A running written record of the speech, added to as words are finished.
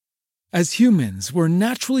As humans, we're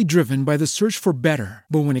naturally driven by the search for better.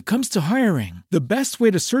 But when it comes to hiring, the best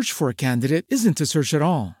way to search for a candidate isn't to search at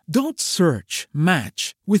all. Don't search,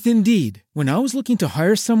 match with Indeed. When I was looking to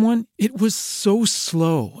hire someone, it was so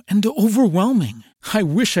slow and overwhelming. I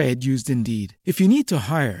wish I had used Indeed. If you need to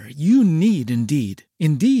hire, you need Indeed.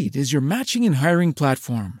 Indeed is your matching and hiring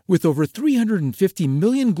platform with over 350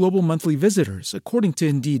 million global monthly visitors, according to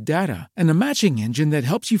Indeed data, and a matching engine that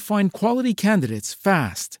helps you find quality candidates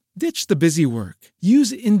fast. Ditch the busy work.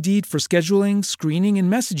 Use Indeed for scheduling, screening,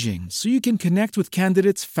 and messaging so you can connect with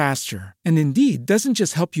candidates faster. And Indeed doesn't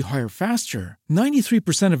just help you hire faster.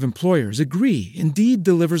 93% of employers agree Indeed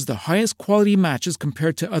delivers the highest quality matches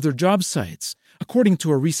compared to other job sites, according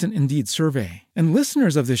to a recent Indeed survey. And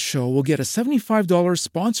listeners of this show will get a $75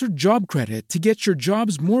 sponsored job credit to get your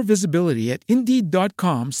jobs more visibility at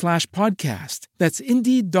Indeed.com/podcast. That's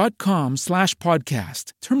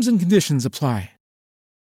Indeed.com/podcast. Terms and conditions apply.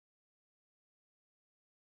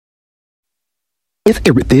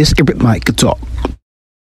 This Mike could talk.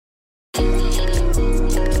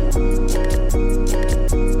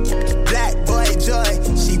 Black boy joy,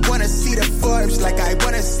 she wanna see the Forbes like I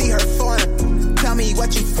wanna see her form. Tell me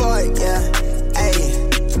what you for, yeah. Hey,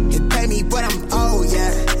 you pay me, but I'm old,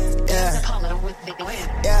 yeah.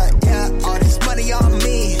 All this money on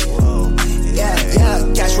me. Yeah.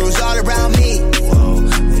 Cash rolls all around me.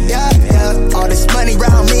 Yeah. All this money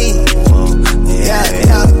around me. Yeah.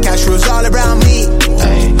 Cash rolls all around me.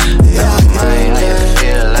 Hey, how you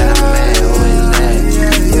feel like a man? Who is that?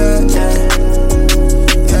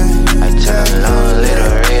 I tell a long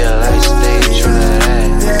little real, I stay true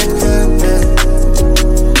to that.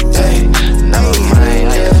 Hey, no mind,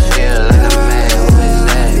 how you feel like a man? Who is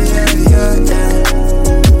that?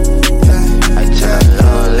 I tell a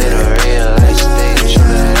long little real, I stay true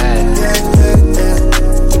to that.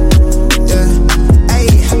 Hey,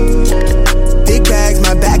 big bags,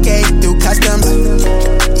 my back ache through customs.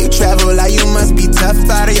 You travel like you must be tough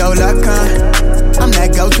out of your luck, huh? I'm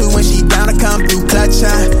that go-to when she down to come through clutch,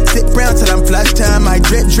 huh? Sit brown till I'm flush time. My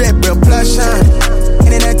drip, real plush, huh?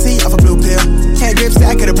 Internet tea off a blue pill. Hand grip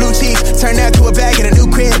stack of the blue cheese. Turn that to a bag in a new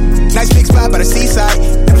crib. Nice big spot by the seaside.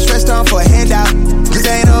 Never stressed on for a handout. Just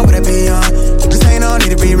ain't on what it be on. Just ain't on,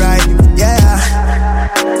 need to be right, yeah.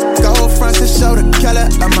 Gold fronts to show the color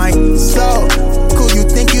of my soul. Cool you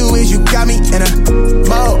think you is, you got me in a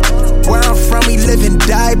mode. Where I'm from, we live and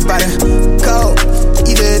die by the code.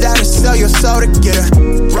 Either that or sell your soul to get a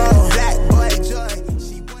roll. Black boy joy,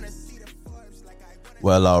 she wanna see the Forbes like I wanna.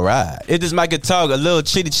 Well, all right. It is Mike Talk, a little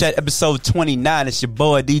chitty chat, episode 29. It's your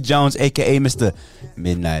boy D Jones, aka Mr.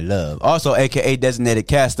 Midnight Love, also aka Designated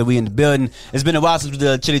Caster. We in the building. It's been a while since we did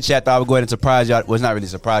a chitty chat. Thought I would go ahead and surprise y'all. Well, it's not really a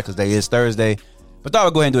surprise because today is Thursday, but thought I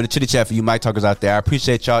would go ahead and do the chitty chat for you Mike Talkers out there. I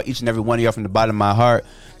appreciate y'all, each and every one of y'all, from the bottom of my heart,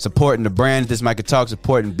 supporting the brand. This Mike Talk,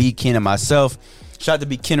 supporting B Ken and myself. Shout out to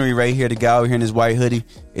B Kennery right here, the guy over here in his white hoodie.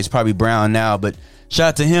 It's probably brown now, but shout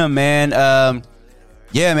out to him, man.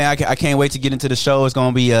 Yeah, man, I can't wait to get into the show. It's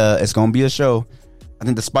gonna be a show. I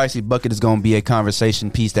think the spicy bucket is gonna be a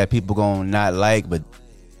conversation piece that people gonna not like, but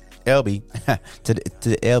LB to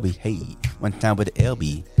the LB, hey, one time with the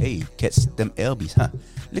LB, hey, catch them LBs, huh?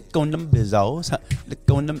 Lick on them bizzos, huh? Lick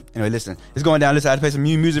on them. Anyway, listen, it's going down. Listen, I had to play some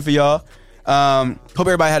new music for y'all. Hope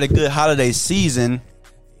everybody had a good holiday season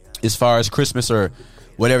as far as Christmas or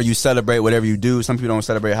whatever you celebrate, whatever you do. Some people don't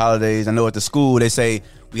celebrate holidays. I know at the school they say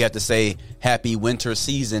we have to say happy winter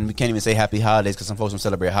season. We can't even say happy holidays because some folks don't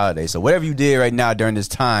celebrate holidays. So whatever you did right now during this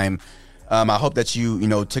time, I hope that you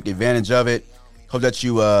took advantage of it. Hope that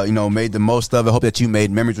you made the most of it. Hope that you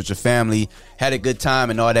made memories with your family, had a good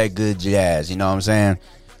time, and all that good jazz. You know what I'm saying?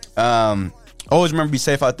 Always remember, be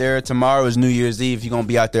safe out there. Tomorrow is New Year's Eve. You're gonna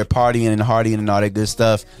be out there partying and hardying and all that good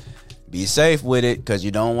stuff. Be safe with it, because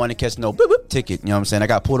you don't want to catch no boop, boop, ticket. You know what I'm saying? I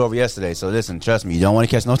got pulled over yesterday, so listen, trust me, you don't want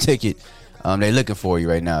to catch no ticket. They're looking for you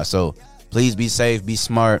right now, so please be safe, be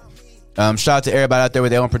smart. Shout out to everybody out there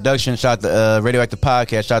with their own production. Shout out to Radioactive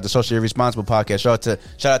Podcast. Shout out to Socially Responsible Podcast. Shout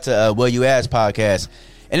out to Will You Ask Podcast.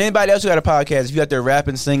 And anybody else who got a podcast, if you out there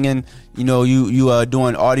rapping, singing, you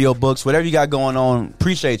doing audio books, whatever you got going on,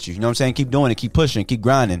 appreciate you. You know what I'm saying? Keep doing it, keep pushing, keep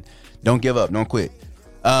grinding. Don't give up, don't quit.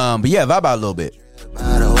 But yeah, vibe out a little bit.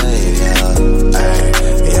 By the way,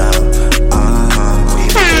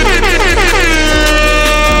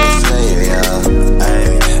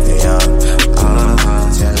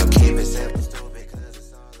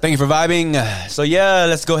 Thank you for vibing. So yeah,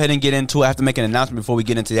 let's go ahead and get into it. I have to make an announcement before we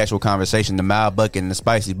get into the actual conversation, the mild bucket and the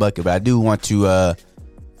spicy bucket. But I do want to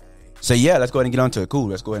So yeah, let's go ahead and get on to it. Cool.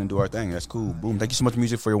 Let's go ahead and do our thing. That's cool. Boom. Thank you so much,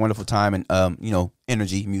 music, for your wonderful time and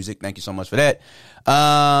energy, music. Thank you so much for that.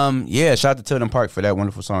 Yeah, shout out to Tilden Park for that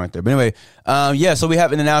wonderful song right there. But anyway, yeah, so we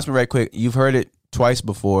have an announcement right quick. You've heard it twice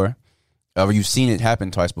before. Or you've seen it happen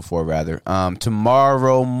twice before, rather.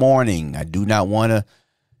 Tomorrow morning, I do not want to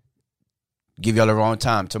give y'all the wrong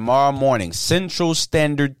time. Tomorrow morning, Central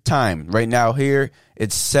Standard Time. Right now here,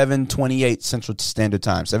 it's 7:28 Central Standard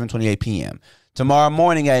Time, 7:28 p.m. Tomorrow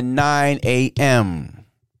morning at 9 a.m.,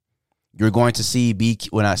 you're going to see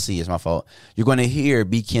well, not see, it's my fault. You're going to hear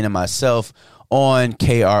B. Ken and myself on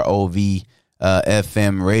KROV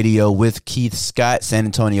FM radio with Keith Scott, San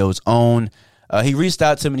Antonio's own. He reached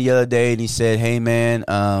out to me the other day and he said, hey, man,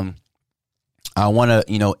 I want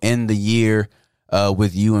to, end the year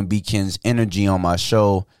with you and B. Ken's energy on my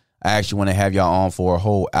show. I actually want to have y'all on for a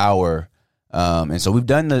whole hour. And so we've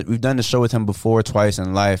done the show with him before, twice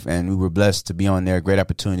in life, and we were blessed to be on there. Great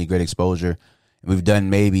opportunity, great exposure. And we've done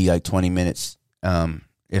maybe like 20 minutes,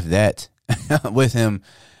 if that, with him.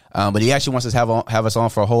 But he actually wants us to have us on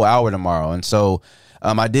for a whole hour tomorrow. And so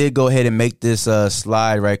I did go ahead and make this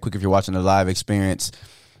slide right quick if you're watching the live experience.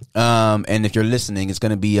 And if you're listening, it's going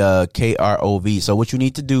to be KROV. So what you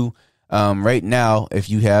need to do right now, if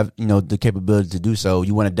you have the capability to do so,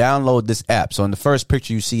 you want to download this app. So in the first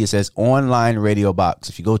picture you see, it says Online Radio Box.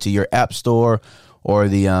 If you go to your app store or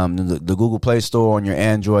the Google Play Store on your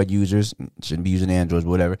Android users, shouldn't be using Androids, but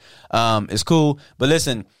whatever, it's cool. But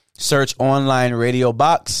listen, search Online Radio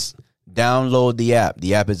Box, download the app.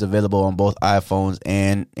 The app is available on both iPhones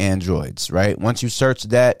and Androids, right? Once you search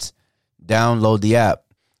that, download the app.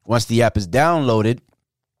 Once the app is downloaded,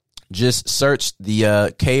 just search the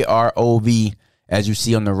KROV as you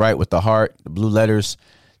see on the right with the heart, the blue letters.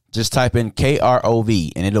 Just type in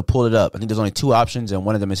KROV and it'll pull it up. I think there's only two options, and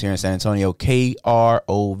one of them is here in San Antonio.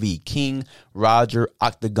 KROV, King Roger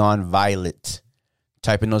Octagon Violet.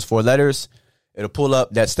 Type in those four letters. It'll pull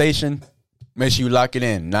up that station. Make sure you lock it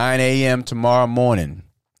in. 9 a.m. tomorrow morning,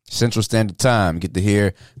 Central Standard Time. Get to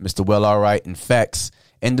hear Mr. Well Alright and Facts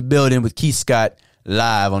in the building with Keith Scott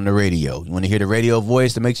live on the radio. You want to hear the radio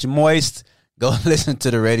voice that makes you moist? Go listen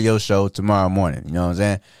to the radio show tomorrow morning. You know what I'm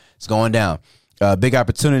saying? It's going down. Big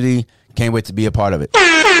opportunity. Can't wait to be a part of it.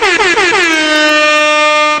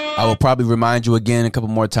 I will probably remind you again a couple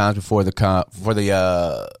more times before the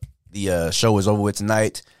show is over with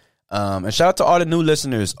tonight. And shout out to all the new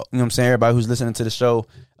listeners. You know what I'm saying? Everybody who's listening to the show.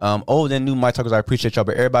 Old and new Mic Talkers, I appreciate y'all.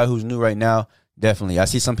 But everybody who's new right now, definitely. I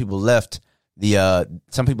see some people left the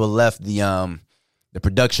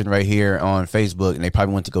production right here on Facebook, and they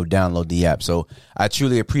probably went to go download the app. So I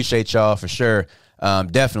truly appreciate y'all for sure.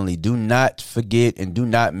 Definitely do not forget and do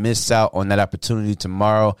not miss out on that opportunity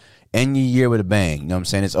tomorrow. End your year with a bang. You know what I'm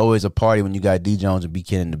saying? It's always a party when you got D Jones and B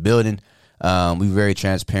Ken in the building. We very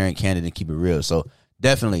transparent, candid, and keep it real. So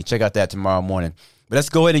definitely check out that tomorrow morning. But let's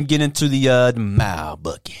go ahead and get into the mile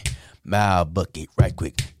bucket. Mile bucket, right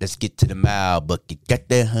quick. Let's get to the mile bucket. Got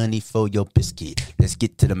that honey for your biscuit. Let's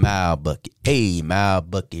get to the mile bucket. Hey, mile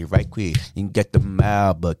bucket, right quick. You can get the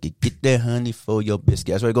mile bucket. Get that honey for your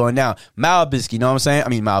biscuit. That's where it's going down. Mile biscuit, you know what I'm saying? I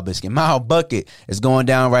mean, mile biscuit. Mile bucket is going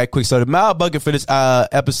down right quick. So the mile bucket for this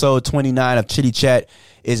episode 29 of Chitty Chat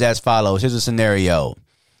is as follows. Here's a scenario.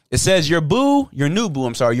 It says your new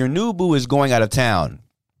boo is going out of town.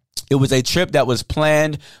 It was a trip that was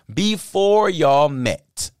planned before y'all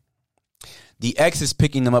met. The ex is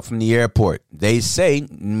picking them up from the airport. They say,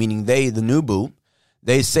 meaning they, the new boo,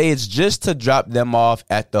 they say it's just to drop them off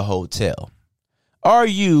at the hotel. Are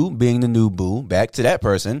you, being the new boo, back to that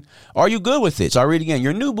person, are you good with it? So I'll read again.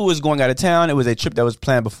 Your new boo is going out of town. It was a trip that was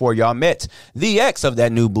planned before y'all met. The ex of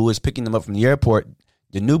that new boo is picking them up from the airport.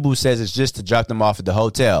 The new boo says it's just to drop them off at the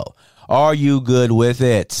hotel. Are you good with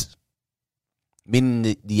it?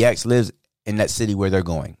 Meaning the ex lives in that city where they're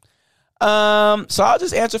going. So I'll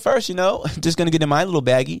just answer first, just going to get in my little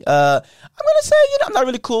baggie. I'm going to say, I'm not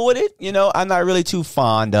really cool with it. I'm not really too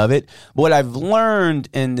fond of it. But what I've learned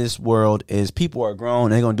in this world is people are grown.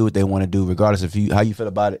 And they're going to do what they want to do, regardless of how you feel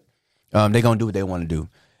about it. They're going to do what they want to do.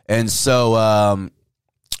 And so,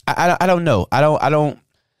 I don't know. I don't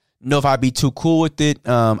know if I'd be too cool with it.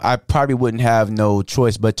 I probably wouldn't have no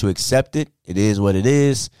choice but to accept it. It is what it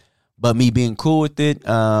is. But me being cool with it,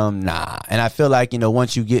 nah. And I feel like,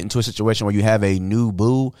 once you get into a situation where you have a new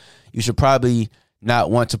boo, you should probably not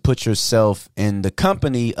want to put yourself in the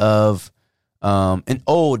company of an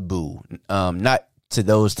old boo, not to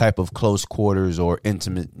those type of close quarters or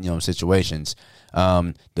intimate, situations.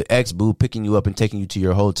 The ex boo picking you up and taking you to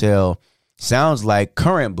your hotel sounds like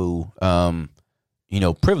current boo,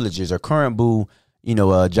 privileges or current boo,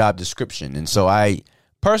 job description. And so I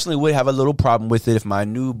personally would have a little problem with it if my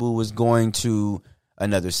new boo was going to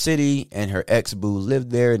another city and her ex-boo lived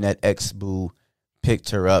there and that ex-boo picked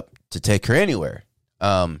her up to take her anywhere.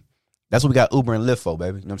 That's what we got Uber and Lyft for,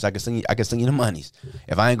 baby. You know what I'm saying? I can send you the monies.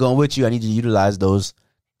 If I ain't going with you, I need you to utilize those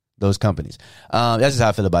companies. That's just how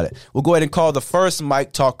I feel about it. We'll go ahead and call the first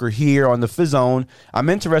mic talker here on the Fizzone. I'm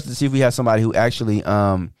interested to see if we have somebody who actually,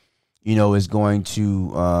 is going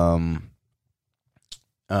to,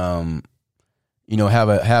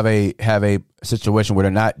 have a situation where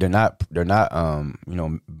they're not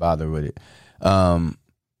bothered with it.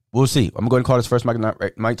 We'll see. I'm going to call this first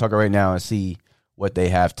mic talker right now and see what they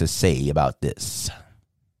have to say about this.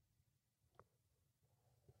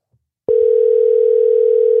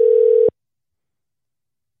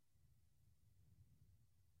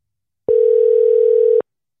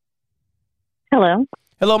 Hello.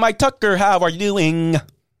 Hello, Mike Tucker. How are you doing?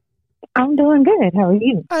 I'm doing good. How are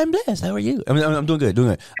you? I'm blessed. How are you? I'm doing good.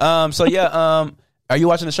 Are you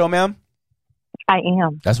watching the show, ma'am? I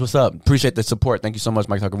am. That's what's up. Appreciate the support. Thank you so much,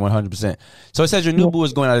 Mike Tucker, 100%. So it says your new boo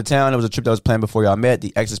is going out of town. It was a trip that was planned before y'all met.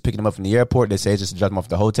 The ex is picking him up from the airport. They say it's just to drop him off at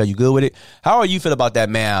the hotel. You good with it? How are you feel about that,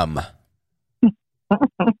 ma'am? So,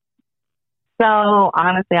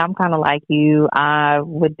 honestly, I'm kind of like you. I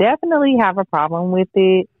would definitely have a problem with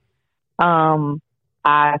it.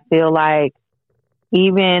 I feel like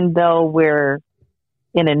even though we're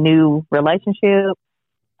in a new relationship,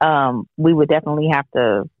 we would definitely have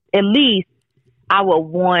to, at least I would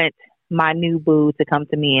want my new boo to come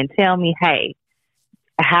to me and tell me, hey,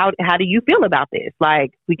 how do you feel about this?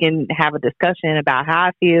 Like, we can have a discussion about how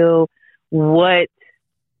I feel, what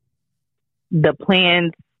the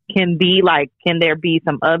plans can be. Like, can there be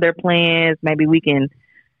some other plans? Maybe we can,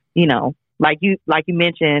 like you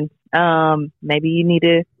mentioned, maybe you need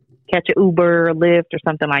to catch an Uber or Lyft or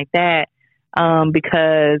something like that.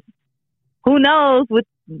 Because who knows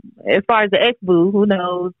as far as the ex-boo, who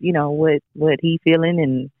knows, what he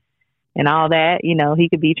feeling and all that, he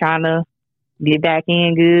could be trying to get back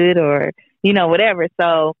in good or, whatever.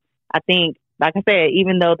 So I think, like I said,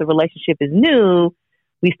 even though the relationship is new,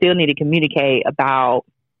 we still need to communicate about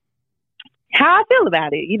how I feel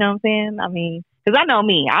about it. You know what I'm saying? I mean, because I know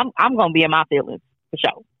me, I'm going to be in my feelings for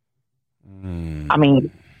sure. I mean,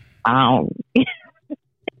 I don't.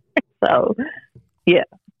 So, yeah.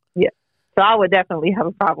 So I would definitely have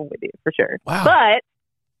a problem with it for sure. Wow.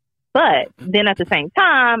 But then at the same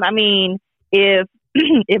time, I mean, if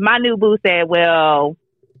my new boo said, well,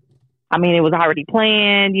 I mean, it was already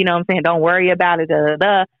planned, you know what I'm saying? Don't worry about it.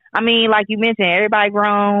 I mean, like you mentioned, everybody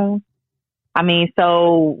grown. I mean,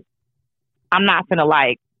 so I'm not going to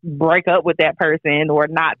like break up with that person or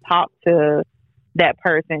not talk to that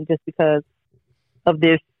person just because of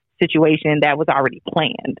this situation that was already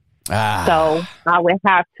planned. So I would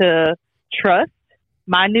have to trust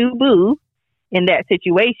my new boo in that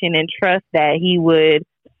situation and trust that he would,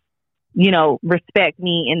 respect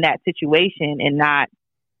me in that situation and not,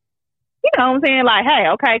 what I'm saying? Like, hey,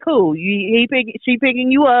 okay, cool. She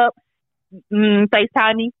picking you up,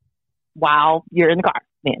 FaceTime me while you're in the car,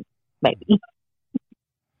 then maybe. You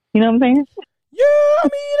know what I'm saying? Yeah, I mean,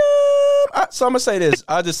 so I'm gonna say this.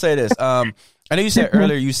 I'll just say this. I know you said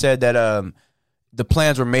earlier. You said that the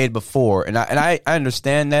plans were made before, and I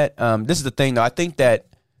understand that. This is the thing, though. I think that.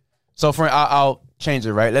 So I'll change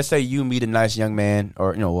it. Right. Let's say you meet a nice young man,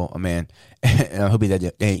 or a man. He'll be that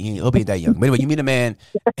young. But anyway, you meet a man,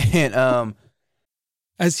 and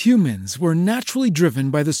As humans, we're naturally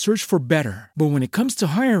driven by the search for better. But when it comes to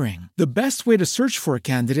hiring, the best way to search for a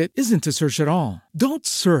candidate isn't to search at all. Don't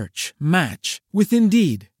search, match with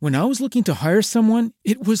Indeed. When I was looking to hire someone,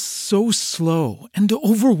 it was so slow and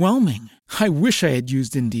overwhelming. I wish I had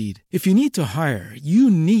used Indeed. If you need to hire,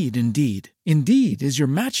 you need Indeed. Indeed is your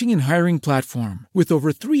matching and hiring platform with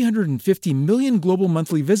over 350 million global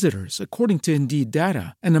monthly visitors, according to Indeed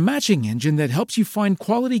data, and a matching engine that helps you find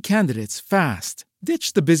quality candidates fast.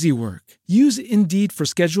 Ditch the busy work. Use Indeed for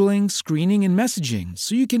scheduling, screening, and messaging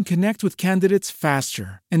so you can connect with candidates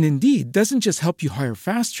faster. And Indeed doesn't just help you hire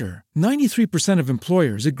faster. 93% of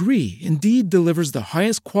employers agree Indeed delivers the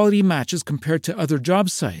highest quality matches compared to other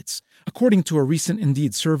job sites, according to a recent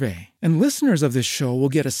Indeed survey. And listeners of this show will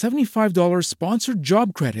get a $75 sponsored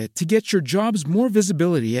job credit to get your jobs more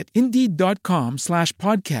visibility at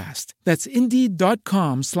Indeed.com/podcast. That's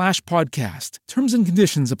Indeed.com/podcast. Terms and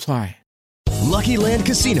conditions apply. Lucky Land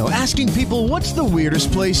Casino, asking people, what's the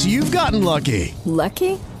weirdest place you've gotten lucky?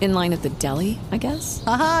 Lucky? In line at the deli, I guess?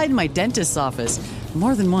 Aha, in my dentist's office.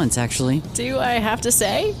 More than once, actually. Do I have to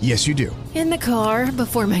say? Yes, you do. In the car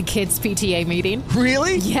before my kids' PTA meeting.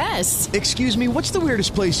 Really? Yes. Excuse me, what's the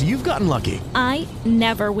weirdest place you've gotten lucky? I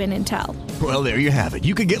never win and tell. Well, there you have it.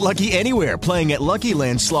 You can get lucky anywhere, playing at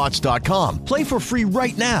LuckyLandSlots.com. Play for free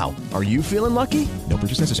right now. Are you feeling lucky? No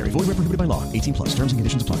purchase necessary. Void where prohibited by law. 18 plus. Terms and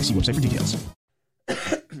conditions apply. See website for details.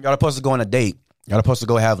 Y'all supposed to go on a date. Y'all supposed to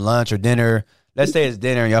go have lunch or dinner. Let's say it's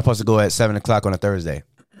dinner and y'all supposed to go at 7 o'clock on a Thursday.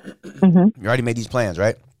 You already made these plans,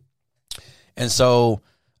 right? And so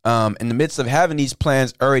in the midst of having these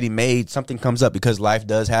plans already made, something comes up because life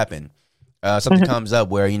does happen. Something comes up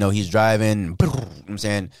where, he's driving, I'm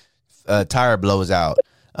saying, tire blows out.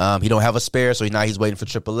 He don't have a spare, so now he's waiting for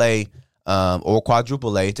AAA or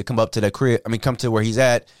quadruple A to come up to the crib. Come to where he's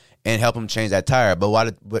at and help him change that tire. But while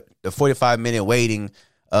the 45-minute waiting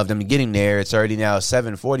of them getting there, it's already now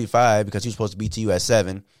 7:45 because he's supposed to be to you at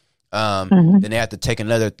 7. Then they have to take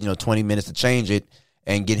another 20 minutes to change it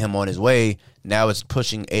and get him on his way. Now it's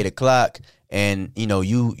pushing 8 o'clock, and you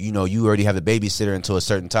already have the babysitter until a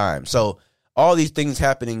certain time. So all these things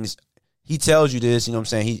happening. He tells you this, what I'm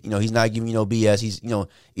saying? He's not giving you no BS. He's,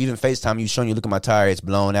 even FaceTime you, showing you, look at my tire, it's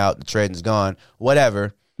blown out, the tread is gone,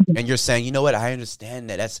 whatever. And you're saying, you know what? I understand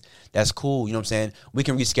that. That's cool. You know what I'm saying? We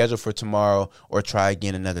can reschedule for tomorrow or try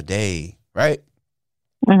again another day, right?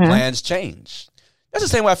 Plans change. That's the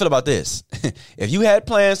same way I feel about this. If you had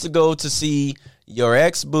plans to go to see your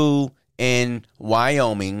ex-boo in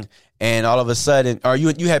Wyoming, and all of a sudden, or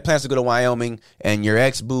you had plans to go to Wyoming, and your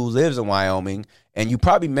ex-boo lives in Wyoming, and you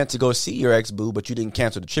probably meant to go see your ex-boo, but you didn't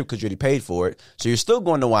cancel the trip because you already paid for it. So you're still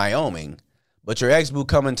going to Wyoming, but your ex-boo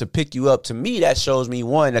coming to pick you up. To me, that shows me,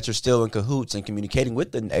 one, that you're still in cahoots and communicating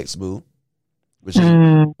with the ex-boo, which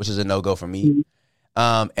is a no-go for me.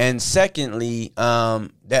 And secondly,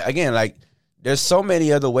 that again, like, there's so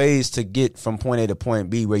many other ways to get from point A to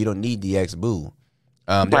point B where you don't need the ex-boo.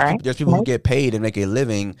 There's people who get paid and make a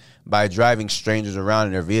living by driving strangers around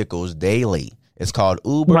in their vehicles daily. It's called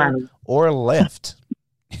Uber or Lyft.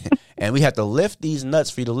 And we have to lift these nuts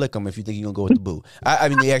for you to lick them if you think you're going to go with the boo. I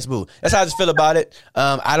mean, the ex-boo. That's how I just feel about it.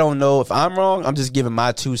 I don't know if I'm wrong. I'm just giving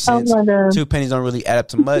my 2 cents. 2 pennies don't really add up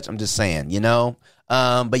to much. I'm just saying,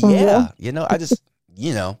 But yeah, I just,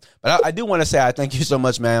 But I do want to say I thank you so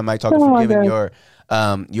much, man, Mike Talker, for giving your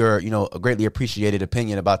greatly appreciated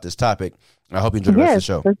opinion about this topic. I hope you enjoy the rest of the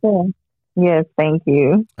show. For sure. Yes, thank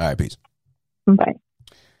you. All right, peace. Bye.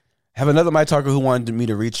 Have another Mike Talker who wanted me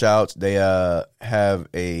to reach out. They have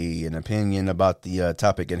an opinion about the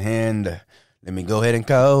topic at hand. Let me go ahead and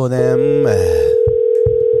call them. Let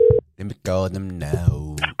me call them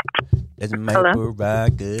now. That's my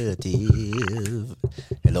prerogative.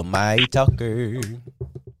 Hello, Mike Talker.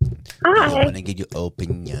 Hi. I want to get your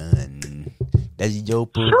opinion. That's your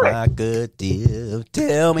prerogative.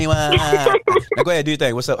 Tell me why. Now go ahead, do your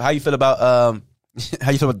thing. What's up? How you feel about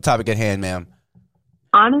the topic at hand, ma'am?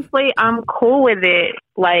 Honestly, I'm cool with it.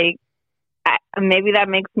 Like, maybe that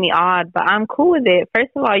makes me odd, but I'm cool with it.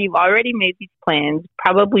 First of all, you've already made these plans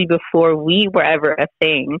probably before we were ever a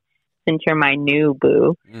thing, since you're my new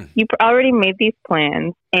boo. You already made these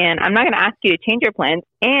plans, and I'm not going to ask you to change your plans.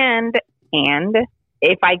 And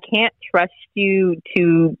if I can't trust you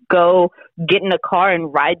to go get in a car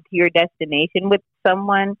and ride to your destination with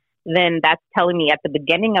someone, then that's telling me at the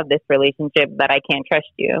beginning of this relationship that I can't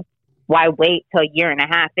trust you. Why wait till a year and a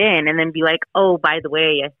half in and then be like, oh, by the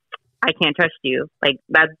way, I can't trust you? Like,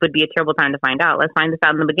 that would be a terrible time to find out. Let's find this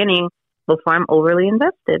out in the beginning before I'm overly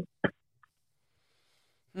invested.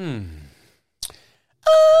 Let me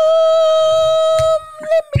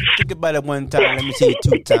think about it one time. Let me see it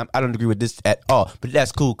 2 times. I don't agree with this at all, but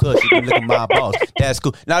that's cool, cuz you can look at my balls. That's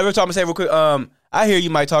cool. Now, real talk, I'm gonna say real quick. I hear you,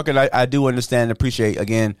 Mike, talking. I do understand and appreciate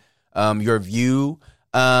again your view.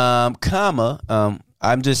 I'm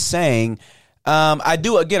just saying. I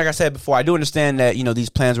do, again, like I said before, I do understand that these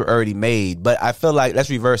plans were already made, but I feel like let's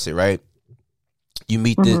reverse it, right? You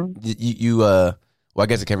meet well, I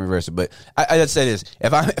guess I can't reverse it, but I just say this: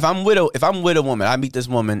 if I'm with a woman, I meet this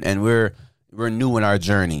woman, and we're new in our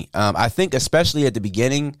journey. I think, especially at the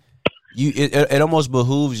beginning, it almost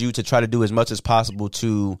behooves you to try to do as much as possible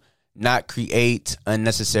to not create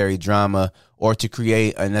unnecessary drama or to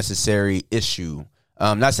create unnecessary issue.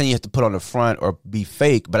 Not saying you have to put on the front or be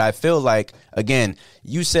fake, but I feel like, again,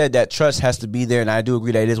 you said that trust has to be there, and I do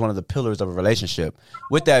agree that it is one of the pillars of a relationship.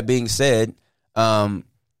 With that being said,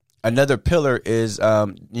 another pillar is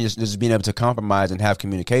just being able to compromise and have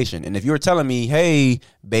communication. And if you're telling me, hey,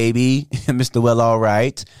 baby, Mr. Well, all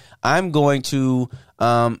right, I'm going to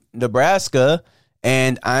Nebraska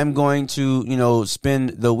and I'm going to, spend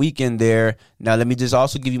the weekend there. Now, let me just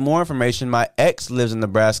also give you more information. My ex lives in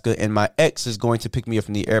Nebraska, and my ex is going to pick me up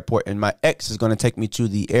from the airport, and my ex is going to take me to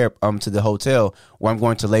the hotel where I'm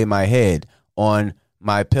going to lay my head on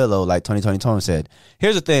my pillow, like Tony said.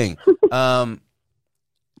 Here's the thing.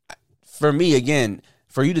 For me, again,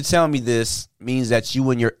 for you to tell me this means that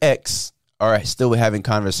you and your ex are still having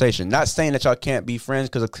conversation. Not saying that y'all can't be friends,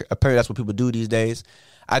 because apparently that's what people do these days.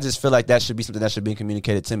 I just feel like that should be something that should be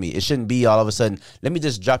communicated to me. It shouldn't be all of a sudden, let me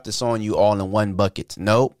just drop this on you all in one bucket.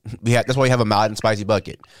 No, that's why we have a mild and spicy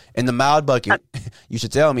bucket. In the mild bucket, you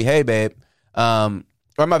should tell me, hey, babe, or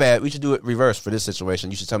my bad, we should do it reverse for this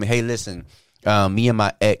situation. You should tell me, hey, listen, me and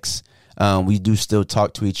my ex, we do still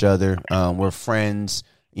talk to each other. We're friends.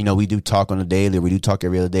 We do talk on a daily, or we do talk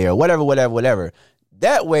every other day, or whatever.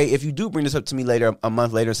 That way, if you do bring this up to me later, a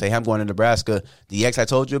month later, and say, hey, I'm going to Nebraska, the ex I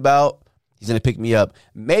told you about, he's going to pick me up.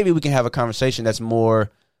 Maybe we can have a conversation that's more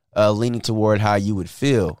leaning toward how you would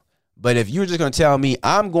feel. But if you're just going to tell me,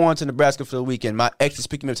 I'm going to Nebraska for the weekend, my ex is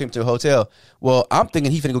picking me up, taking me to a hotel, well, I'm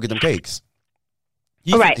thinking he's finna go get them cakes.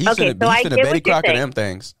 He's finna Betty Crocker them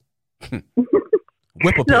things.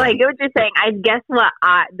 Whip a So I get what you're saying. I guess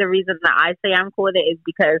the reason that I say I'm cool with it is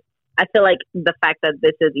because I feel like the fact that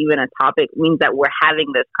this is even a topic means that we're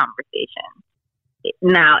having this conversation.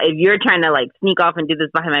 Now, if you're trying to sneak off and do this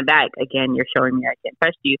behind my back, again, you're showing me I can't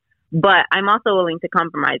trust you. But I'm also willing to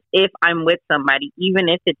compromise if I'm with somebody, even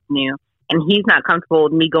if it's new, and he's not comfortable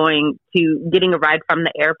with me getting a ride from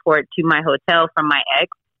the airport to my hotel from my ex,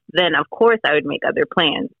 then of course I would make other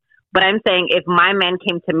plans. But I'm saying if my man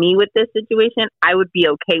came to me with this situation, I would be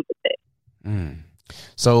okay with it.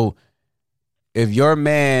 So if your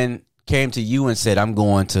man came to you and said, I'm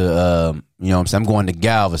going to, I'm going to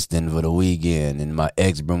Galveston for the weekend, and my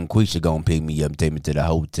ex Brumquisha going to pick me up and take me to the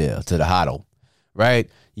hotel, to the huddle, right?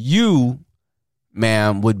 You,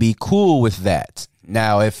 ma'am, would be cool with that.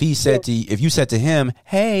 Now, if you said to him,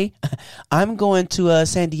 hey, I'm going to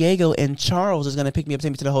San Diego and Charles is going to pick me up and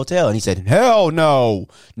take me to the hotel, and he said, hell no,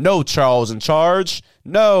 Charles in charge,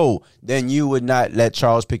 no, then you would not let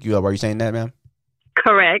Charles pick you up. Are you saying that, ma'am?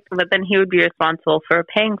 Correct, but then he would be responsible for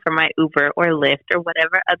paying for my Uber or Lyft or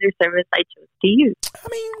whatever other service I chose to use. I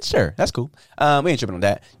mean, sure, that's cool. We ain't tripping on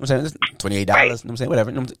that. You know what I'm saying? It's $28. Right. You know what I'm saying?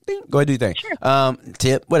 Whatever. Go ahead, do your thing. Sure.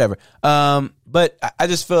 Tip, whatever. But I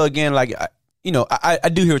just feel, again, like, I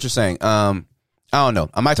do hear what you're saying. I don't know.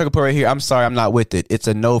 I might talk about right here. I'm sorry, I'm not with it. It's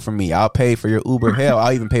a no for me. I'll pay for your Uber. Hell,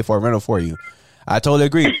 I'll even pay for a rental for you. I totally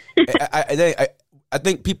agree. I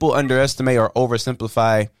think people underestimate or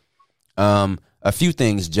oversimplify a few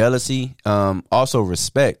things. Jealousy, also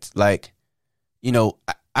respect. Like,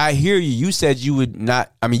 I hear you. You said you would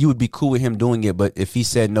not, you would be cool with him doing it, but if he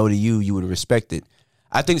said no to you, you would respect it.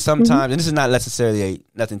 I think sometimes, and this is not necessarily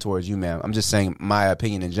nothing towards you, ma'am, I'm just saying my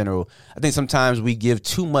opinion in general. I think sometimes we give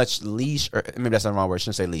too much leash, or maybe that's not the wrong word, I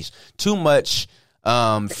shouldn't say leash, too much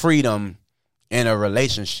freedom in a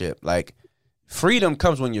relationship. Like, freedom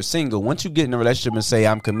comes when you're single. Once you get in a relationship and say,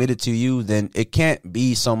 I'm committed to you, then it can't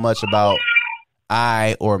be so much about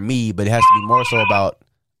I or me, but it has to be more so about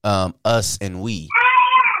us and we.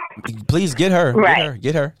 Please get her. Right.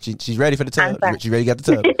 Get her. She's ready for the tub. She's ready to get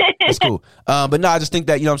the tub. That's cool. But no, I just think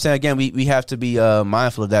that, you know what I'm saying, again, we have to be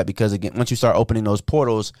mindful of that, because, again, once you start opening those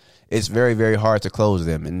portals, it's very, very hard to close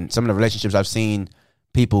them. And some of the relationships I've seen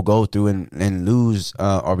people go through and lose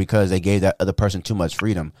are because they gave that other person too much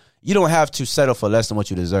freedom. You don't have to settle for less than what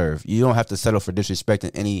you deserve. You don't have to settle for disrespect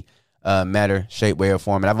in any matter, shape, way, or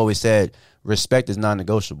form. And I've always said respect is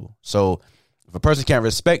non-negotiable. So if a person can't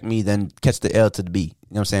respect me, then catch the L to the B. You know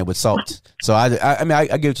what I'm saying? With salt. So I get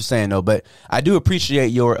what you're saying, though. But I do appreciate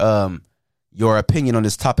your opinion on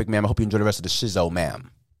this topic, ma'am. I hope you enjoy the rest of the shizo, ma'am.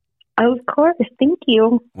 Of course. Thank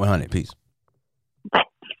you. 100. Peace. Bye.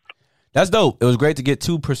 That's dope. It was great to get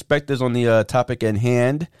two perspectives on the topic at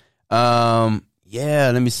hand.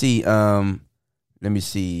 Yeah, let me see. Let me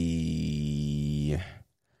see.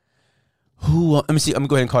 Let me see. I'm going to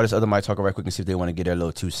go ahead and call this other mic talker right quick and see if they want to get their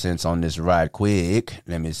little 2 cents on this right quick.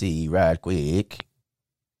 Let me see. Right quick.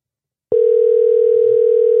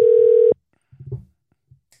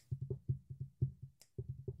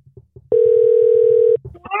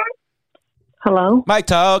 Hello? Mike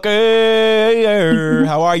Talker.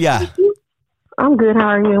 How are ya? I'm good. How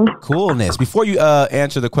are you? Coolness. Before you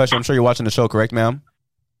answer the question, I'm sure you're watching the show, correct, ma'am?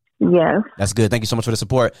 Yes. That's good. Thank you so much for the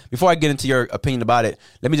support. Before I get into your opinion about it,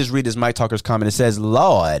 let me just read this Mike Talker's comment. It says,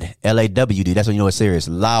 Lord, L-A-W-D. That's when you know it's serious.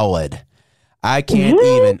 Lord. I can't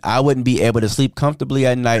even. I wouldn't be able to sleep comfortably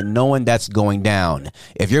at night knowing that's going down.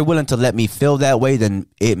 If you're willing to let me feel that way, then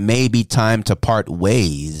it may be time to part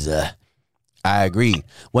ways. I agree.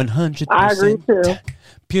 100%. I agree too.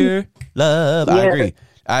 Pure love. Yes.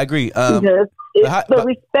 I agree. Because it's the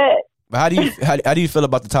respect. How do you feel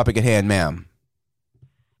about the topic at hand, ma'am?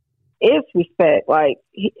 It's respect. Like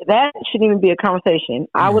that shouldn't even be a conversation.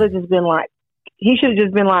 I would have just been like, he should have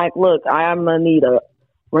just been like, look, I'm gonna need a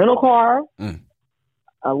rental car,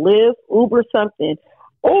 a Lyft, Uber, something,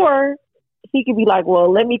 or he could be like,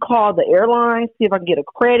 well, let me call the airline, see if I can get a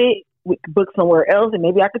credit. We could book somewhere else, and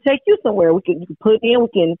maybe I could take you somewhere. You can put in, we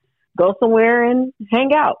can go somewhere and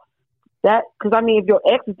hang out. That, because I mean, if your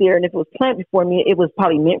ex is there and if it was planned before me, it was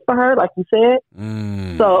probably meant for her, like you said.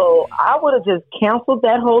 So I would have just canceled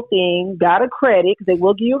that whole thing, got a credit, because they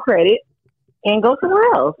will give you a credit, and go somewhere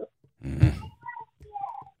else.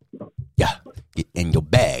 Yeah, get in your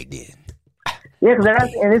bag then. Yeah,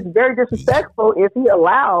 and it's very disrespectful if he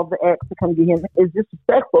allowed the ex to come get him. It's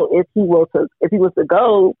disrespectful if he was to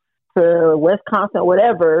go to Wisconsin or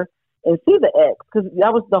whatever and see the ex, because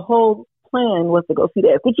that was the whole plan, was to go see the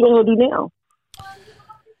ex. What you gonna do now?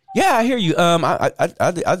 Yeah, I hear you. I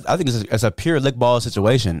think it's a pure lick ball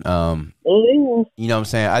situation. You know what I'm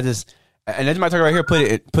saying? And that's my talk right here. Put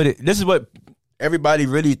it. This is what everybody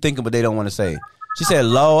really thinking, but they don't want to say. She said,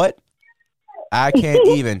 "Lord, I can't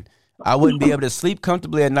even. I wouldn't be able to sleep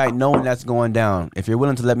comfortably at night knowing that's going down. If you're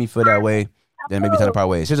willing to let me feel that way, then maybe time to part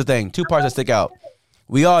ways." Here's the thing: 2 parts that stick out.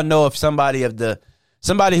 We all know if somebody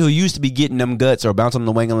who used to be getting them guts or bouncing on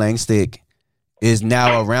the wang and lang stick is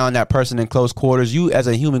now around that person in close quarters, you as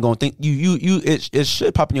a human gonna think it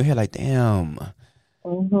should pop in your head like, damn,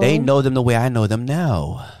 they know them the way I know them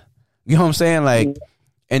now. You know what I'm saying? Like,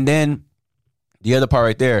 and then the other part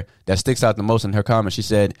right there that sticks out the most in her comment, she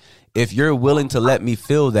said, if you're willing to let me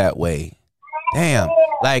feel that way, damn,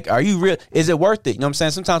 like, are you real? Is it worth it? You know what I'm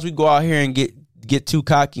saying? Sometimes we go out here and get too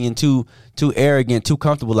cocky and too arrogant, too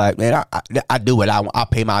comfortable. Like, man, I do what I want. I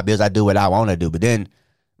pay my bills. I do what I want to do. But then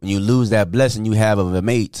when you lose that blessing you have of a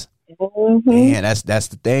mate, man, that's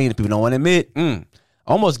the thing that people don't want to admit.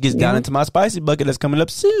 Almost gets down into my spicy bucket that's coming up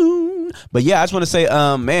soon. But yeah, I just want to say,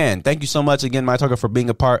 man, thank you so much again, my talker, for being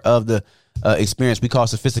a part of the experience we call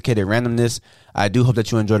sophisticated randomness. I do hope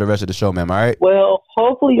that you enjoy the rest of the show, ma'am. All right. Well,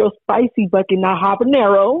 hopefully your spicy bucket not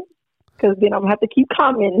habanero, because then I'm gonna have to keep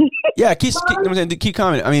commenting. Yeah, keep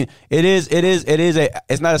commenting. I mean,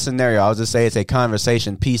 it's not a scenario. I'll just say it's a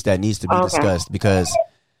conversation piece that needs to be discussed, because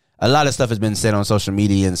a lot of stuff has been said on social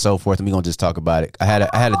media and so forth, and we're gonna just talk about it. I had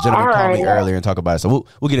a gentleman call me earlier and talk about it, so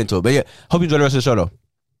we'll get into it. But yeah, hope you enjoy the rest of the show though.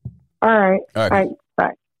 All right.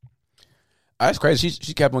 Bye. That's crazy.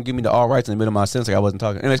 She kept on giving me the all rights in the middle of my sentence like I wasn't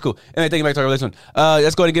talking. Anyway, it's cool. Anyway, thank you back to our listen.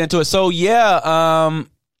 Let's go ahead and get into it. So yeah,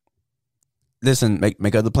 listen,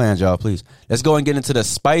 make other plans, y'all, please. Let's go and get into the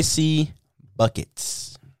spicy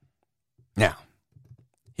buckets. Now,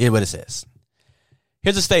 here's what it says.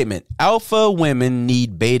 Here's a statement. Alpha women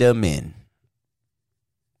need beta men.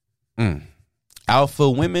 Alpha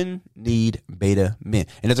women need beta men.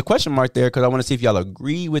 And there's a question mark there because I want to see if y'all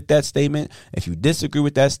agree with that statement. If you disagree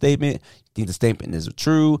with that statement, think the statement is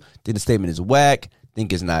true, think the statement is whack,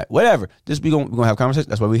 think it's not, whatever. We're gonna have conversation.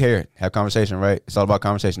 That's why we're here. Have conversation, right? It's all about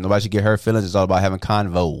conversation. Nobody should get hurt feelings. It's all about having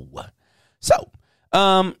convo. So,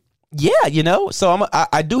 yeah, you know, so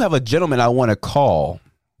I do have a gentleman I want to call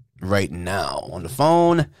right now on the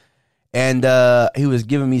phone, and he was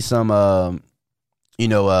giving me some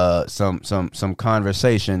some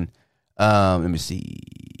conversation. Let me see.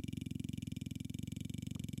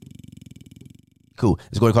 Cool.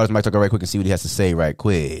 Let's go and call this Mike Tucker right quick and see what he has to say right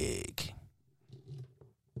quick.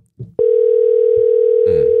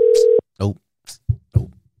 Nope.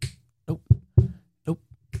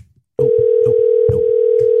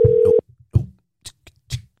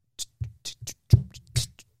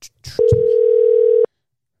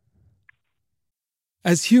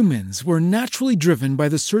 As humans, we're naturally driven by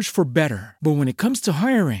the search for better. But when it comes to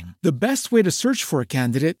hiring, the best way to search for a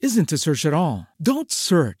candidate isn't to search at all. Don't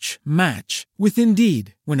search, match with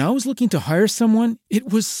Indeed. When I was looking to hire someone,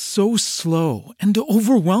 it was so slow and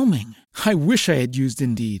overwhelming. I wish I had used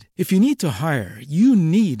Indeed. If you need to hire, you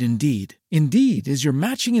need Indeed. Indeed is your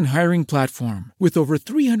matching and hiring platform with over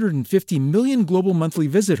 350 million global monthly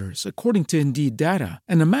visitors, according to Indeed data,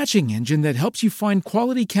 and a matching engine that helps you find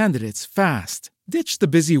quality candidates fast. Ditch the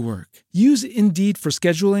busy work. Use Indeed for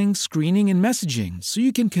scheduling, screening, and messaging so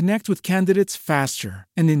you can connect with candidates faster.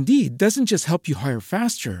 And Indeed doesn't just help you hire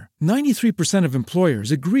faster. 93% of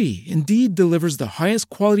employers agree Indeed delivers the highest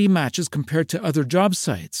quality matches compared to other job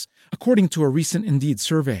sites, according to a recent Indeed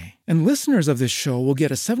survey. And listeners of this show will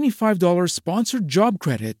get a $75 sponsored job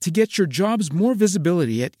credit to get your jobs more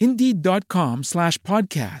visibility at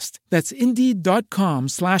Indeed.com/podcast. That's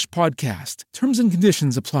Indeed.com/podcast. Terms and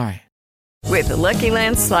conditions apply. With the Lucky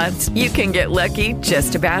Land Slots, you can get lucky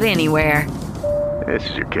just about anywhere. This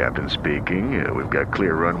is your captain speaking. We've got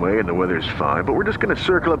clear runway and the weather's fine, but we're just going to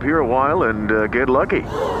circle up here a while and get lucky.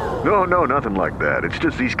 No, nothing like that. It's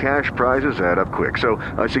just these cash prizes add up quick. So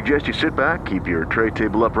I suggest you sit back, keep your tray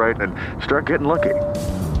table upright, and start getting lucky.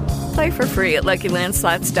 Play for free at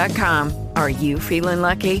LuckyLandSlots.com. Are you feeling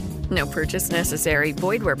lucky? No purchase necessary.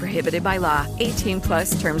 Void where prohibited by law.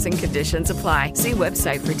 18+ terms and conditions apply. See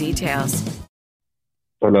website for details.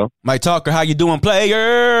 Hello? Mike Talker, how you doing,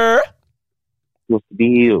 player? What's the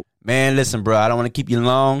deal? Man, listen, bro, I don't want to keep you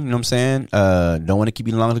long. You know what I'm saying? Don't want to keep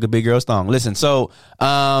you long like a big girl's thong. Listen, so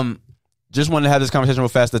just wanted to have this conversation real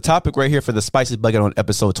fast. The topic right here for the Spicy Bucket on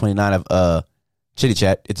episode 29 of Chitty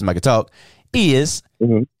Chat, It's Micah Talk, is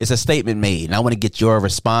it's a statement made, and I want to get your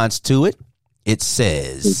response to it. It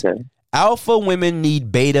says, alpha women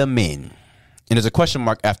need beta men. And there's a question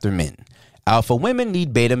mark after men. Alpha women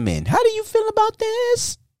need beta men. How do you feel about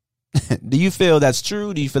this? Do you feel that's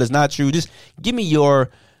true? Do you feel it's not true? Just give me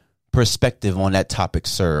your perspective on that topic,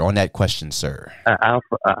 sir, on that question, sir. An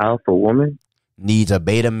alpha woman? Needs a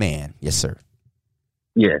beta man. Yes, sir.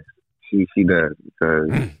 Yes, she does.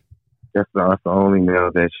 Because that's the only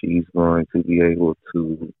male that she's going to be able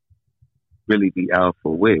to really be alpha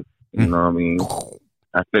with. You know what I mean?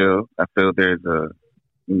 I feel there's a,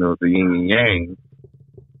 the yin and yang.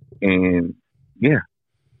 And, yeah.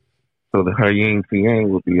 So her yin to yang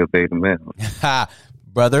will be a beta male. Ha,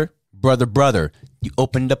 brother. You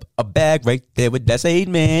opened up a bag right there with that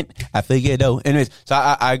statement. I figured though. Anyways, so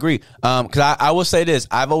I agree. Because I will say this.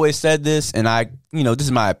 I've always said this, and this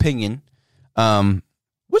is my opinion,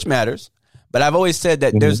 which matters. But I've always said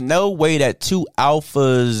that there's no way that two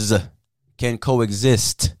alphas can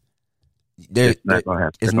coexist. It's not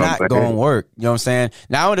going to work. You know what I'm saying?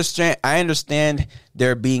 Now I understand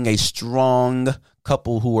there being a strong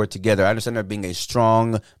couple who are together. I understand there being a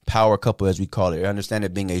strong power couple, as we call it. I understand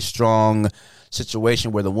it being a strong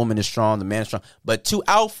situation where the woman is strong, the man is strong. But two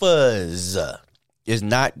alphas is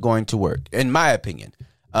not going to work, in my opinion.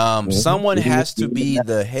 Someone has to be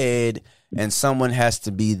the head, and someone has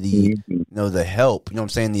to be the the help. You know what I'm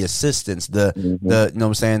saying? The assistance, the you know what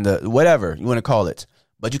I'm saying? The whatever you want to call it.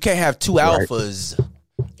 But you can't have two alphas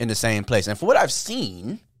in the same place. And from what I've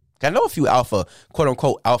seen, I know a few alpha, quote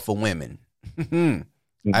unquote, alpha women.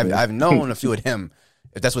 I've known a few of them,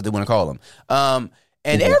 if that's what they want to call them.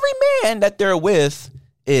 And every man that they're with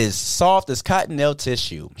is soft as cottonelle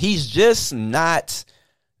tissue. He's just not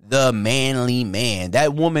the manly man.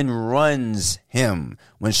 That woman runs him.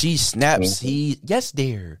 When she snaps, yes,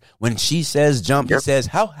 dear. When she says jump, he says,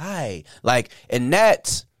 how high? And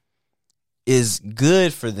that is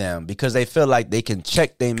good for them because they feel like they can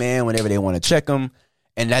check their man whenever they want to check him.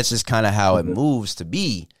 And that's just kind of how it moves to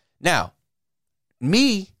be. Now,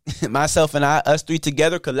 me, myself, and us three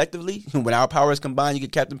together collectively, when our powers combined, you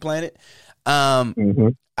get Captain Planet.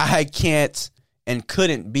 I can't and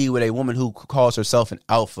couldn't be with a woman who calls herself an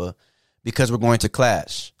alpha because we're going to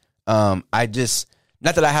clash. Not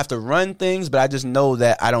that I have to run things, but I just know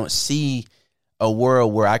that I don't see a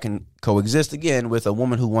world where I can coexist again with a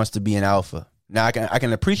woman who wants to be an alpha. Now I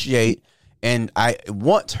can appreciate, and I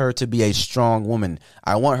want her to be a strong woman.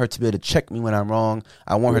 I want her to be able to check me when I'm wrong.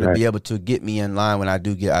 I want her to be able to get me in line when I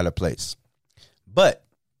do get out of place. But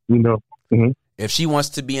if she wants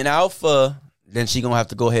to be an alpha, then she's gonna have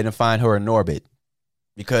to go ahead and find her a Norbit,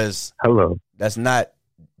 because that's not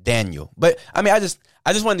Daniel. But I mean, I just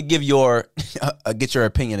wanted to give get your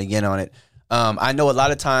opinion again on it. I know a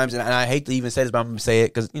lot of times, and I hate to even say this, but I'm going to say it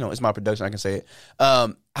because, it's my production. I can say it.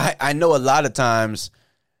 I know a lot of times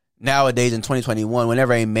nowadays in 2021,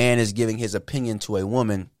 whenever a man is giving his opinion to a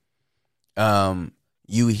woman,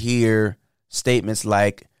 you hear statements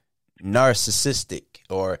like narcissistic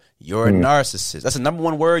or you're a narcissist. That's the number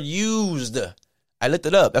one word used. I looked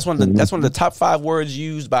it up. That's one of the top 5 words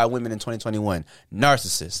used by women in 2021.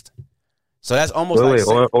 Narcissist. So that's almost or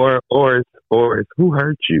it's who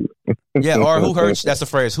hurt you. Yeah, or who hurt you. That's the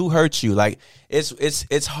phrase. Who hurt you?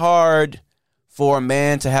 It's hard for a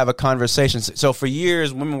man to have a conversation. So for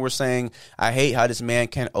years, women were saying, I hate how this man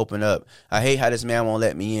can't open up. I hate how this man won't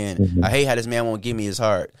let me in. I hate how this man won't give me his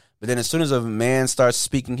heart. But then as soon as a man starts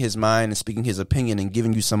speaking his mind and speaking his opinion and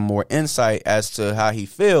giving you some more insight as to how he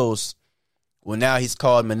feels, well, now he's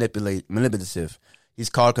called manipulative. He's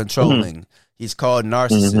called controlling. He's called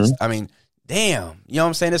narcissist. I mean, damn, you know what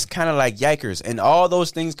I'm saying? It's kind of like yikers. And all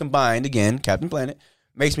those things combined, again, Captain Planet,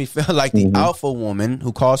 makes me feel like the alpha woman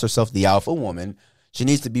who calls herself the alpha woman, she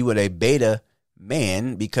needs to be with a beta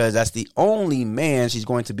man because that's the only man she's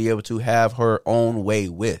going to be able to have her own way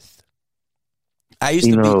with. I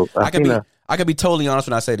could be totally honest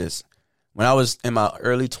when I say this. when I was in my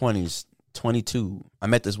early 20s, 22, I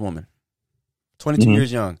met this woman. 22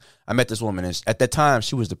 years young, I met this woman. And at that time,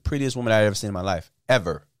 she was the prettiest woman I'd ever seen in my life,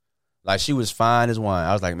 ever. Like, she was fine as wine.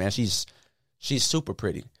 I was like, man, she's super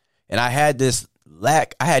pretty. And I had this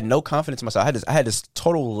lack. I had no confidence in myself. I had this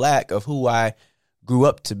total lack of who I grew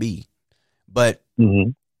up to be. But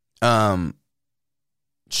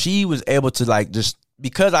she was able to, like, just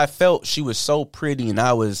because I felt she was so pretty and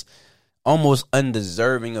I was almost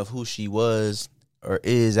undeserving of who she was or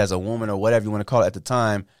is as a woman or whatever you want to call it at the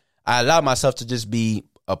time, I allowed myself to just be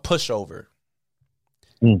a pushover.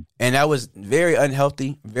 And that was very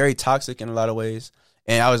unhealthy, very toxic in a lot of ways.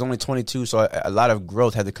 And I was only 22, so a lot of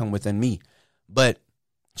growth had to come within me. But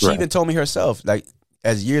she even told me herself, like,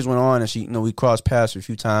 as years went on and she, we crossed paths a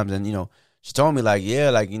few times and, she told me, like, yeah,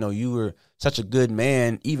 like, you were such a good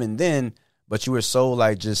man even then, but you were so,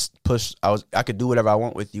 like, just pushed. I could do whatever I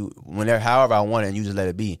want with you whenever, however I wanted, and you just let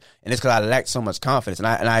it be. And it's because I lacked so much confidence. And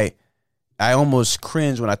I almost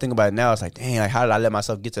cringe when I think about it now. It's like, dang, like, how did I let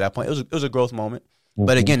myself get to that point? It was a growth moment.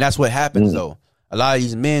 But again, that's what happens, though. A lot of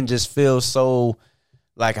these men just feel so,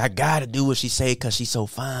 like, I got to do what she say because she's so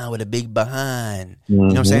fine with a big behind. You know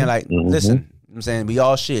what I'm saying? Like, listen, I'm saying we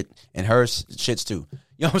all shit, and her shits too.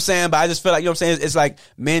 You know what I'm saying? But I just feel like, what I'm saying? It's like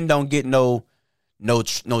men don't get no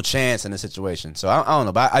chance in the situation. So I don't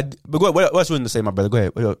know. But what else would you say, my brother? Go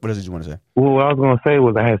ahead. What else did you want to say? Well, what I was going to say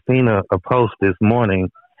was I had seen a post this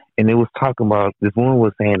morning, and it was talking about, this woman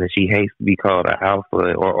was saying that she hates to be called an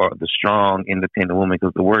alpha or the strong, independent woman,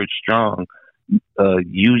 because the word strong,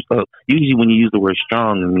 usually when you use the word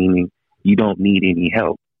strong, meaning you don't need any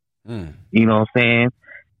help. You know what I'm saying?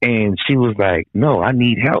 And she was like, no, I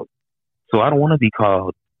need help. So I don't want to be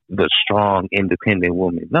called the strong, independent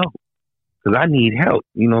woman. No, because I need help.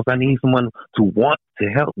 I need someone to want to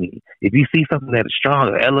help me. If you see something that is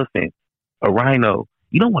strong, an elephant, a rhino,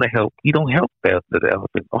 you don't want to help. You don't help the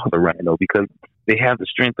elephant or the rhino because they have the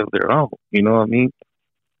strength of their own. You know what I mean?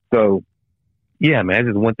 So, yeah, man,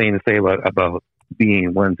 that's just one thing to say about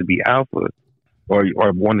being wanting to be alpha or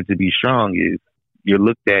wanting to be strong is you're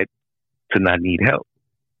looked at to not need help.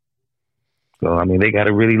 So, I mean, they got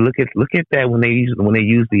to really look at that when they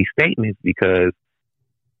use these statements because,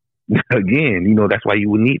 again, that's why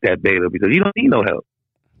you would need that beta because you don't need no help.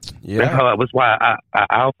 Yeah, that's why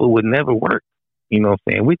alpha would never work. You know what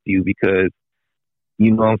I'm saying, with you because,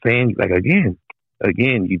 you know what I'm saying? Like, again,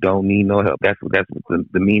 you don't need no help. That's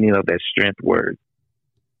the meaning of that strength word.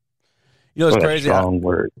 It's crazy. Strong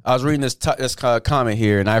word. I was reading this comment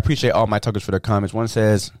here, and I appreciate all my talkers for their comments. One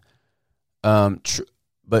says,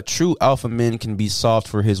 but true alpha men can be soft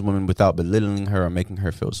for his woman without belittling her or making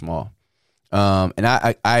her feel small. And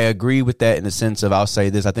I agree with that in the sense of, I'll say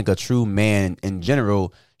this, I think a true man in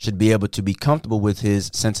general should be able to be comfortable with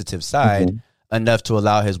his sensitive side enough to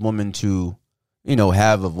allow his woman to,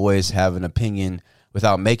 have a voice, have an opinion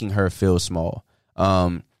without making her feel small.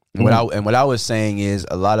 What I was saying is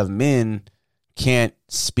a lot of men can't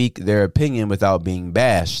speak their opinion without being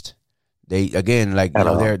bashed. They, again, like,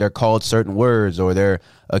 they're called certain words or they're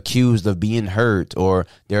accused of being hurt or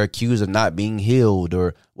they're accused of not being healed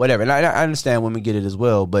or whatever. And I understand women get it as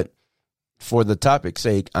well, but for the topic's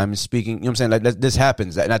sake, I'm speaking, you know what I'm saying? Like, this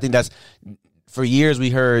happens. And I think that's, for years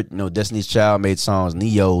we heard, Destiny's Child made songs,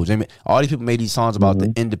 Neos, and all these people made these songs about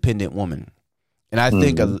the independent woman. And I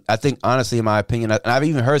think honestly, in my opinion, and I've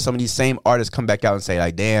even heard some of these same artists come back out and say,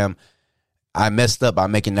 like, damn, I messed up by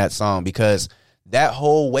making that song because that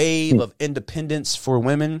whole wave of independence for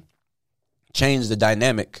women changed the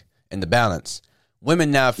dynamic and the balance.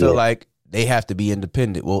 Women now feel like they have to be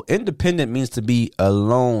independent. Well, independent means to be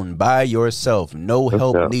alone by yourself, no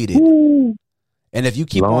help needed. And if you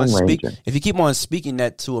keep on speaking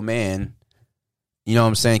that to a man, you know what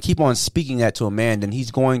I'm saying? Keep on speaking that to a man, then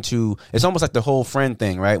he's going to. It's almost like the whole friend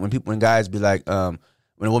thing, right? When guys be like, when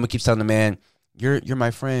a woman keeps telling the man, "You're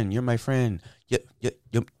my friend, you're my friend, you're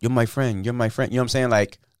my friend, you're my friend." You know what I'm saying?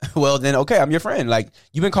 Like, well, then okay, I'm your friend. Like,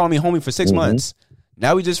 you've been calling me homie for 6 months.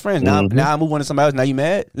 Now we just friends. Now I move on to somebody else. Now you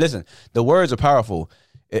mad? Listen, the words are powerful.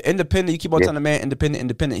 Independent, you keep on telling the man,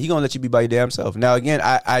 independent. He gonna let you be by your damn self. Now again,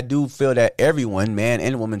 I do feel that everyone, man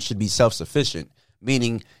and woman, should be self-sufficient.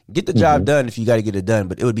 Meaning, get the job done if you got to get it done.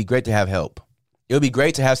 But it would be great to have help. It would be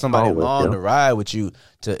great to have somebody along the ride with you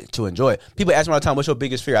to enjoy it. People ask me all the time, what's your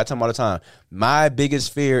biggest fear? I tell them all the time, my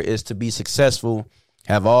biggest fear is to be successful,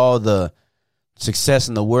 have all the success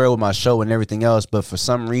in the world with my show and everything else, but for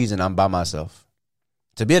some reason, I'm by myself.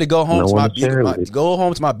 To be able to go home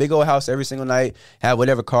to my big old house every single night, have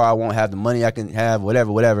whatever car I want, have the money I can have,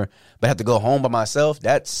 whatever, but have to go home by myself,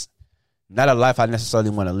 that's not a life I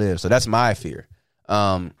necessarily want to live. So that's my fear.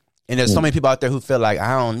 And there's so many people out there who feel like,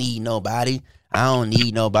 I don't need nobody.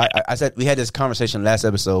 I said, we had this conversation last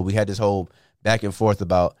episode. We had this whole back and forth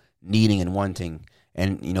about needing and wanting.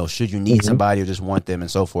 And, you know, should you need somebody or just want them and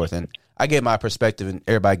so forth. And I gave my perspective and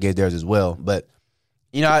everybody gave theirs as well. But,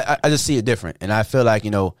 you know, I just see it different. And I feel like,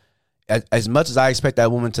 you know, as much as I expect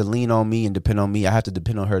that woman to lean on me and depend on me, I have to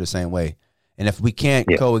depend on her the same way. And if we can't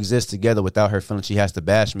coexist together without her feeling she has to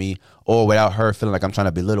bash me or without her feeling like I'm trying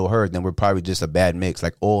to belittle her, then we're probably just a bad mix,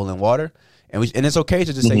 like oil and water. And it's okay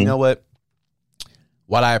to just say, you know what?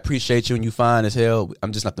 While I appreciate you and you fine as hell,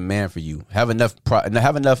 I'm just not the man for you. Have enough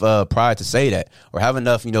pride to say that, or have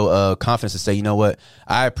enough, you know, confidence to say, you know what?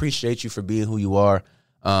 I appreciate you for being who you are,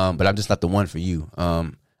 but I'm just not the one for you.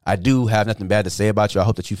 I do have nothing bad to say about you. I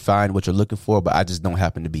hope that you find what you're looking for, but I just don't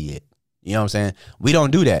happen to be it. You know what I'm saying? We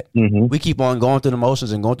don't do that. We keep on going through the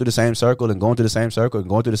motions and going through the same circle and going through the same circle and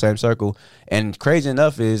going through the same circle. And crazy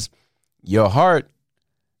enough is your heart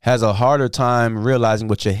has a harder time realizing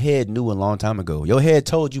what your head knew a long time ago. Your head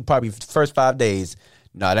told you probably the first 5 days,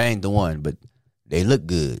 no, that ain't the one, but they look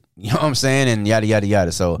good. You know what I'm saying? And yada, yada,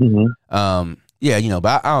 yada. So, yeah, you know,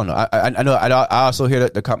 but I don't know. I know. I also hear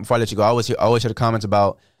the before I let you go, I always hear the comments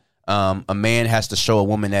about a man has to show a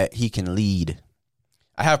woman that he can lead.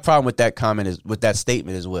 I have a problem with that comment, with that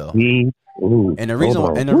statement as well. And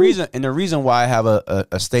the reason why I have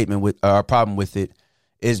a statement with or a problem with it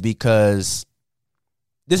is because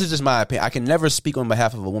this is just my opinion. I can never speak on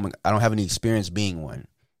behalf of a woman. I don't have any experience being one.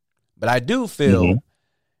 But I do feel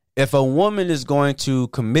if a woman is going to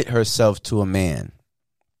commit herself to a man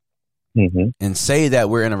and say that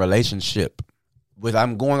we're in a relationship,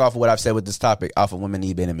 I'm going off of what I've said with this topic, alpha women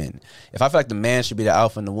need better men. If I feel like the man should be the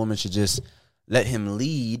alpha and the woman should just let him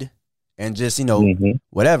lead and just, you know,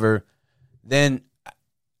 whatever, then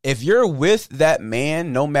if you're with that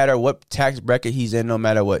man, no matter what tax bracket he's in, no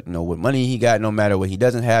matter what, you know, what money he got, no matter what he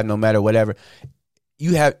doesn't have, no matter whatever,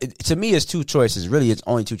 you have, to me, it's two choices. Really, it's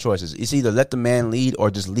only two choices. It's either let the man lead or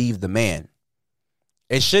just leave the man.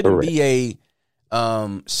 It shouldn't be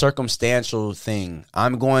a circumstantial thing.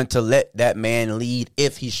 I'm going to let that man lead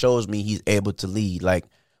if he shows me he's able to lead. Like,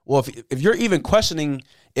 well, if you're even questioning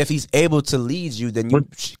if he's able to lead you, then you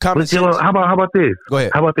how about this? Go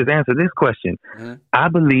ahead. How about this? Answer this question. I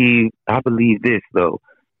believe this though.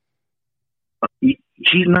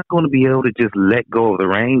 She's not going to be able to just let go of the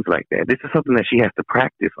reins like that. This is something that she has to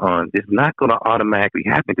practice on. It's not going to automatically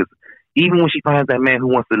happen because even when she finds that man who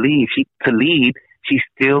wants to lead, she's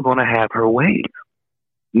still going to have her ways.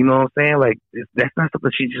 You know what I'm saying? Like that's not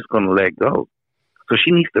something she's just going to let go. So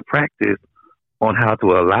she needs to practice on how to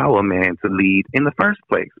allow a man to lead in the first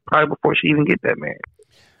place, probably before she even get that man.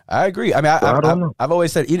 I agree. I mean, I don't know. I've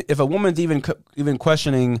always said if a woman's even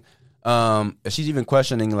questioning, if she's even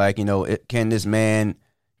questioning, like, you know, can this man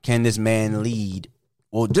lead?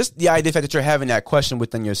 Well, just the idea that you're having that question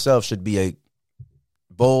within yourself should be a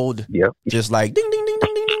bold, just like ding ding ding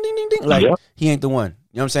ding ding ding ding ding, like he ain't the one.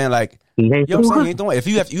 You know what I'm saying? Like he ain't the one. If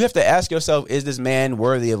you have to ask yourself, is this man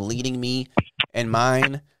worthy of leading me and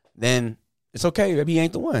mine? Then it's okay. Maybe he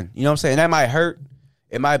ain't the one. You know what I'm saying? That might hurt.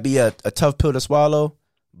 It might be a tough pill to swallow,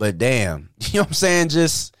 but damn, you know what I'm saying?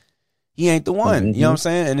 Just, he ain't the one. You know what I'm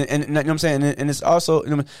saying? And you know what I'm saying? And it's also,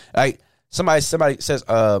 you know, like somebody says,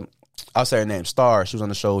 I'll say her name, Star. She was on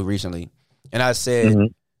the show recently. And I said,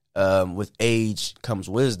 with age comes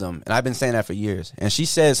wisdom. And I've been saying that for years. And she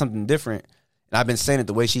said something different. And I've been saying it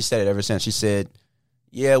the way she said it ever since. She said,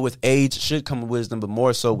 yeah, with age should come wisdom, but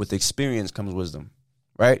more so with experience comes wisdom.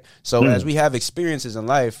 Right? So as we have experiences in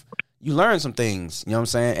life, you learn some things, you know what I'm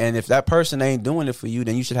saying? And if that person ain't doing it for you,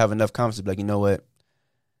 then you should have enough confidence to be like, you know what?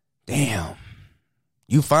 Damn,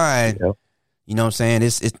 you fine. You know what I'm saying?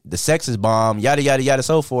 It's the sex is bomb, yada, yada, yada,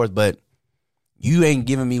 so forth, but you ain't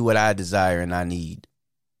giving me what I desire and I need.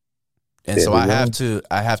 And so I have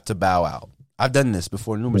to bow out. I've done this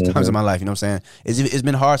before numerous times in my life, you know what I'm saying? It's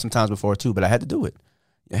been hard sometimes before too, but I had to do it.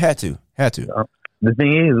 I had to. The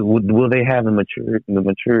thing is, will they have the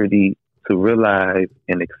maturity to realize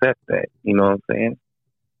and accept that? You know what I'm saying?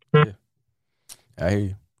 Yeah. I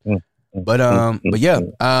hear you. But yeah,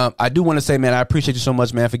 I do want to say, man, I appreciate you so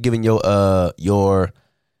much, man, for giving your what's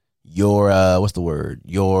the word?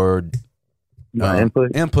 Your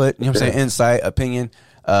input. You know what I'm saying? Insight, opinion.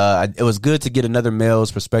 It was good to get another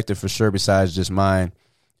male's perspective for sure, besides just mine.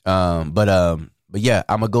 But yeah,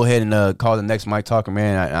 I'm gonna go ahead and call the next Mike Talker,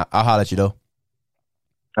 man. I'll holler at you though.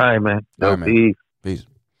 All right, man. Peace.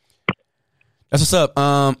 That's what's up.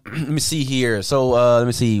 Let me see here. So let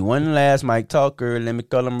me see. One last Mike Talker. Let me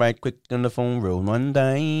call him right quick on the phone. Roll one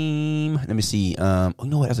dime. Let me see. Oh, you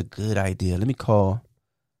know what? That's a good idea. Let me call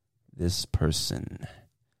this person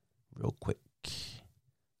real quick.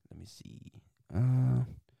 Let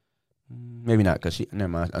Maybe not, because she. Never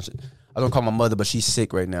mind. I was gonna call my mother, but she's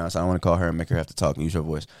sick right now, so I don't want to call her and make her have to talk and use her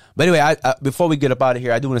voice. But anyway, I before we get up out of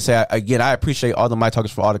here, I do want to say again, I appreciate all the Mic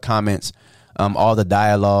Talkers for all the comments, all the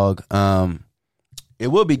dialogue. It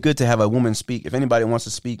will be good to have a woman speak. If anybody wants to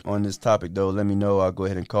speak on this topic, though, let me know. I'll go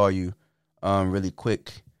ahead and call you really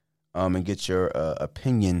quick and get your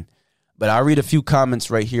opinion. But I'll read a few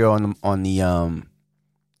comments right here on the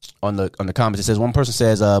comments. It says one person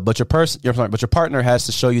says, but your partner has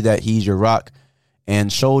to show you that he's your rock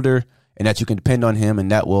and shoulder, and that you can depend on him,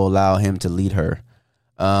 and that will allow him to lead her.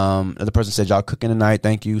 Another person said, y'all cooking tonight.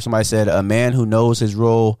 Thank you. Somebody said, a man who knows his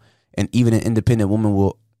role, and even an independent woman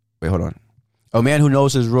will. Wait, hold on. A man who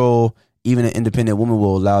knows his role, even an independent woman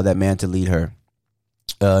will allow that man to lead her.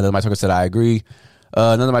 Another Mic Talker said, I agree.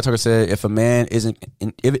 Another Mic Talker said, if a man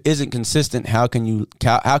isn't consistent, how can you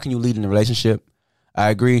lead in a relationship?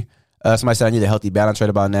 I agree. Somebody said, I need a healthy balance right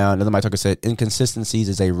about now. Another Mic Talker said, inconsistencies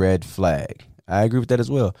is a red flag. I agree with that as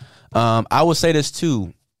well. I will say this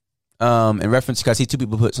too, in reference, because I see two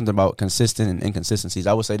people put something about consistent and inconsistencies.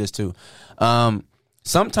 I will say this too.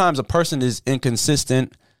 Sometimes a person is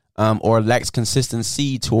inconsistent or lacks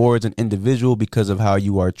consistency towards an individual because of how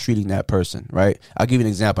you are treating that person, right? I'll give you an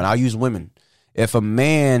example, and I'll use women. If a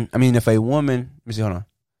woman, let me see, hold on.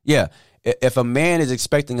 Yeah. If a man is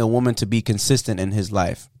expecting a woman to be consistent in his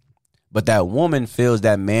life, but that woman feels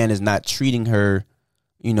that man is not treating her,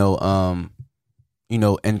 in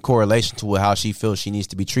correlation to how she feels she needs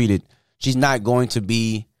to be treated, she's not going to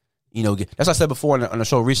be, that's what I said before on the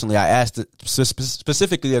show recently. I asked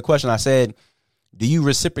specifically a question. I said, do you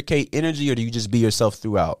reciprocate energy, or do you just be yourself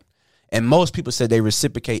throughout? And most people said they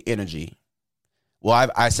reciprocate energy.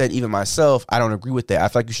 Well, I said, even myself, I don't agree with that. I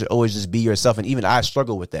feel like you should always just be yourself. And even I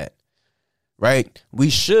struggle with that, right?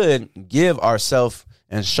 We should give ourselves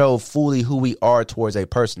and show fully who we are towards a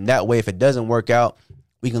person. That way, if it doesn't work out,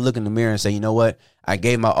 we can look in the mirror and say, you know what? I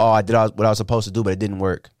gave my all. I did what I was supposed to do, but it didn't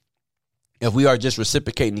work. If we are just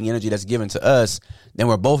reciprocating the energy that's given to us, then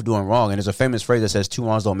we're both doing wrong. And there's a famous phrase that says 2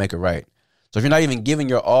 wrongs don't make it right. So if you're not even giving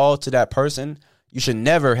your all to that person, you should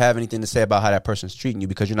never have anything to say about how that person's treating you,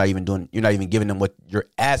 because you're not even giving them what you're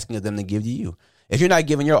asking of them to give to you. If you're not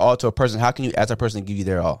giving your all to a person, how can you ask that person to give you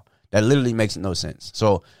their all? That literally makes no sense.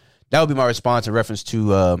 So that would be my response in reference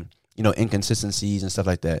to inconsistencies and stuff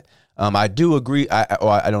like that. I do agree.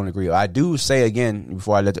 I don't agree. I do say, again,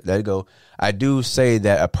 before I let it go, I do say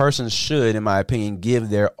that a person should, in my opinion, give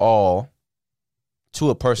their all to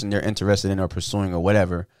a person they're interested in or pursuing or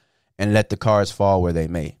whatever, and let the cards fall where they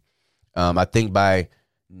may. I think by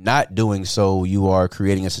not doing so, you are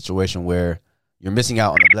creating a situation where you're missing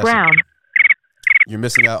out on the blessing. Brown. You're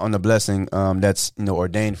missing out on the blessing that's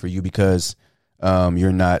ordained for you, because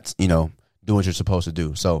you're not doing what you're supposed to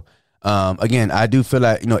do. So again, I do feel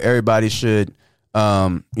like everybody should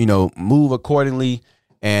move accordingly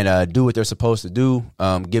and do what they're supposed to do.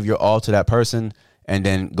 Give your all to that person, and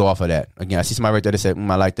then go off of that. Again, I see somebody right there that said,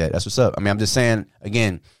 I like that. That's what's up. I'm just saying,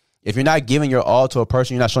 again, if you're not giving your all to a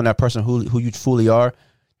person, you're not showing that person who you fully are,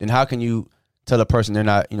 then how can you tell a person they're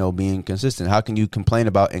not, being consistent? How can you complain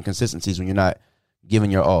about inconsistencies when you're not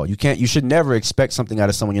giving your all? You should never expect something out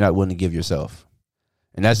of someone you're not willing to give yourself.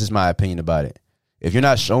 And that's just my opinion about it. If you're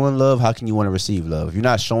not showing love, how can you want to receive love? If you're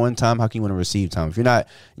not showing time, how can you want to receive time? If you're not,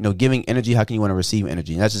 giving energy, how can you want to receive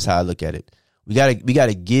energy? And that's just how I look at it. We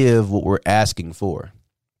gotta give what we're asking for.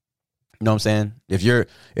 You know what I'm saying? I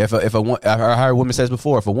heard a woman says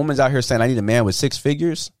before, if a woman's out here saying, I need a man with 6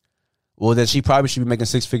 figures, well, then she probably should be making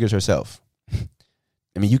 6 figures herself.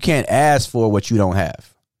 You can't ask for what you don't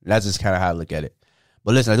have. That's just kind of how I look at it.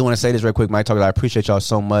 But listen, I do want to say this real quick, Mic Talkers. I appreciate y'all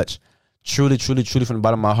so much. Truly, truly, truly, from the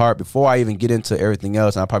bottom of my heart. Before I even get into everything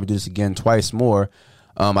else, and I'll probably do this again twice more,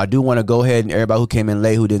 I do want to go ahead, and everybody who came in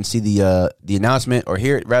late, who didn't see the announcement, or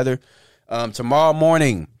hear it rather, tomorrow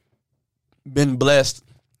morning, been blessed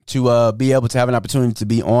to be able to have an opportunity to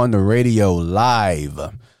be on the radio live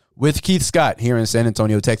with Keith Scott here in San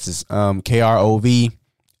Antonio, Texas, KROV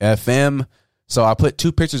FM. So I put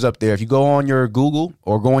 2 pictures up there. If you go on your Google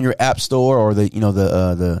or go on your App Store or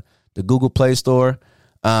the Google Play Store,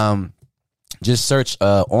 just search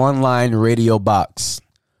online radio box,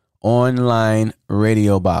 and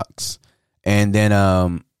then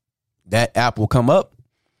that app will come up.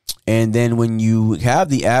 And then when you have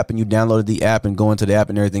the app and you downloaded the app and go into the app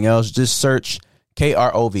and everything else, just search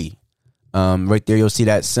KROV. Right there, you'll see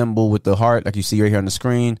that symbol with the heart, like you see right here on the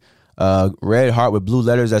screen. Red heart with blue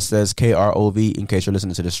letters that says KROV, in case you're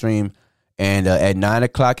listening to the stream. And at 9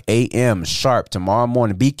 o'clock a.m. sharp tomorrow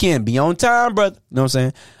morning, be on time, brother. You know what I'm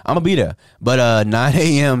saying? I'm going to be there. But 9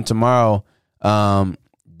 a.m. tomorrow,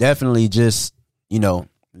 definitely just,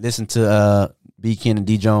 listen to B. Ken and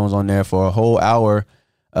D. Jones on there for a whole hour.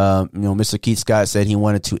 Mr. Keith Scott said he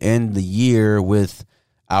wanted to end the year with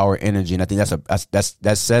our energy, and I think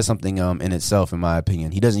that says something in itself, in my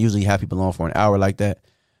opinion. He doesn't usually have people on for an hour like that,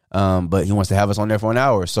 but he wants to have us on there for an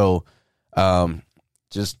hour. So,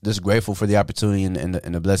 just grateful for the opportunity and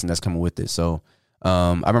the blessing that's coming with it. So,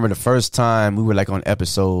 I remember the first time we were like on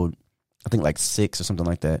episode, I think like 6 or something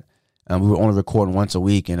like that. We were only recording once a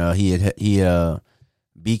week, and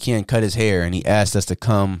B. Ken cut his hair, and he asked us to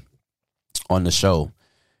come on the show.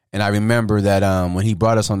 And I remember that when he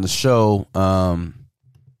brought us on the show,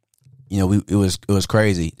 it was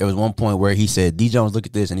crazy. There was one point where he said, D. Jones, look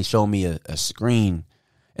at this, and he showed me a screen.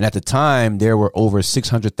 And at the time, there were over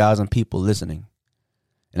 600,000 people listening.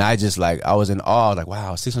 And I was in awe, like,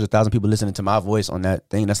 wow, 600,000 people listening to my voice on that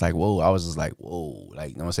thing. That's like, whoa. I was just like, whoa,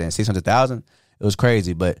 like, you know what I'm saying? 600,000? It was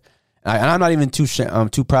crazy. But, and I'm not even too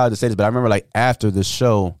proud to say this, but I remember like after the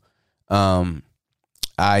show,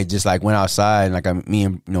 I just like went outside and like me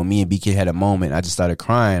and BK had a moment. I just started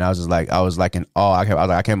crying. I was in awe.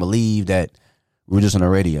 I can't believe that we were just on the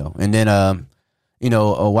radio. And then, a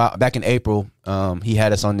while back in April, he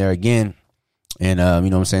had us on there again. And, you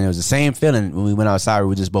know what I'm saying? It was the same feeling when we went outside. We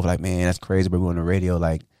were just both like, man, that's crazy. But we were on the radio,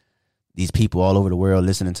 like these people all over the world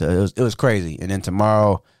listening to it. It was crazy. And then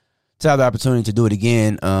tomorrow, to have the opportunity to do it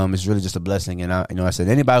again, is really just a blessing. And I said,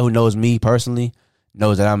 anybody who knows me personally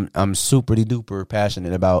knows that I'm super duper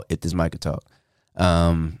passionate about If This Mic Could Talk.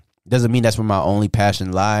 Doesn't mean that's where my only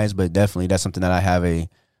passion lies, but definitely that's something that I have a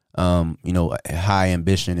high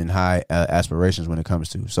ambition and high aspirations when it comes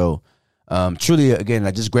to. So, truly, again,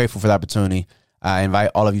 I'm just grateful for the opportunity. I invite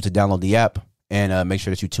all of you to download the app and make sure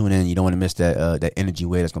that you tune in. You don't want to miss that energy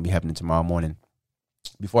wave that's going to be happening tomorrow morning.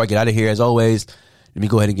 Before I get out of here, as always, let me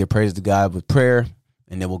go ahead and give praise to God with prayer,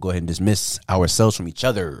 and then we'll go ahead and dismiss ourselves from each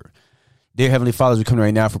other. Dear Heavenly Father, as we come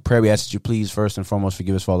right now for prayer, we ask that you please, first and foremost,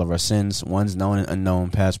 forgive us for all of our sins, ones known and unknown,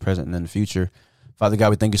 past, present, and in the future. Father God,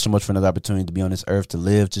 we thank you so much for another opportunity to be on this earth, to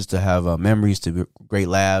live, just to have memories, to great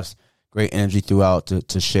laughs, great energy throughout,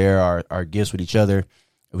 to share our gifts with each other.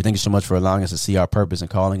 We thank you so much for allowing us to see our purpose and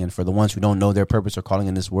calling. And for the ones who don't know their purpose or calling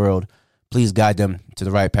in this world, please guide them to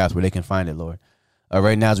the right path where they can find it, Lord.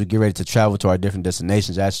 Right now, as we get ready to travel to our different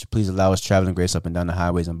destinations, I ask you please allow us traveling grace up and down the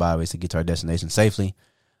highways and byways to get to our destination safely.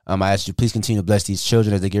 I ask you please continue to bless these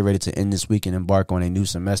children as they get ready to end this week and embark on a new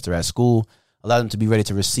semester at school. Allow them to be ready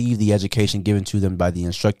to receive the education given to them by the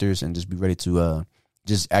instructors and just be ready to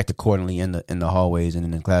just act accordingly in the hallways and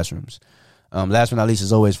in the classrooms. Last but not least,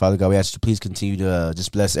 as always, Father God, we ask you to please continue to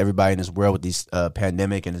just bless everybody in this world with this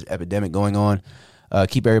pandemic and this epidemic going on.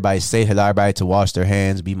 Keep everybody safe. Allow everybody to wash their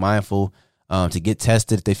hands. Be mindful to get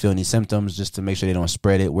tested if they feel any symptoms, just to make sure they don't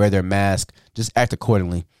spread it. Wear their mask. Just act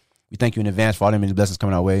accordingly. We thank you in advance for all the many blessings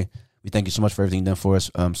coming our way. We thank you so much for everything done for us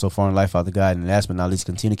so far in life, Father God. And last but not least,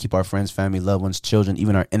 continue to keep our friends, family, loved ones, children,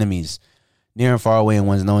 even our enemies, near and far away, and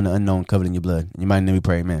ones known and unknown, covered in your blood. In your mighty name we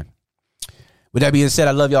pray, amen. With that being said,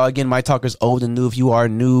 I love y'all again. My talkers, old and new. If you are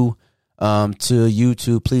new to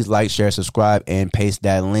YouTube, please like, share, subscribe, and paste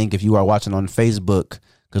that link. If you are watching on Facebook,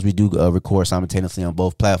 because we do record simultaneously on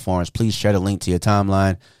both platforms, please share the link to your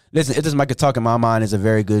timeline. Listen, If This Mic Could Talk, in my mind, is a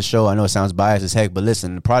very good show. I know it sounds biased as heck, but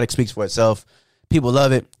listen, the product speaks for itself. People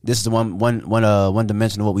love it. This is the one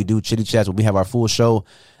dimension of what we do, Chitty Chats, where we have our full show.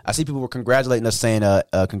 I see people were congratulating us, saying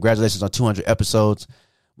congratulations on 200 episodes.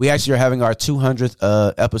 We actually are having our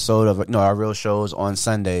 200th episode of our real shows on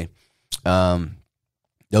Sunday.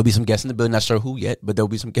 There'll be some guests in the building. Not sure who yet, but there'll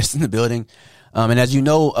be some guests in the building. And as you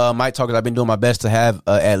know, my talkers, I've been doing my best to have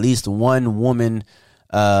at least one woman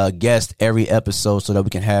guest every episode so that we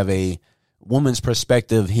can have a woman's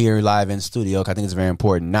perspective here live in studio. I think it's very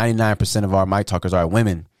important. 99% of our mic talkers are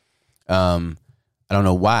women. I don't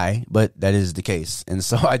know why, but that is the case. And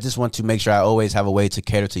so I just want to make sure I always have a way to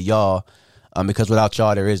cater to y'all, because without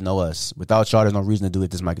y'all, there is no us. Without y'all, there's no reason to do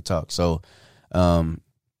it. This Mic Could Talk. So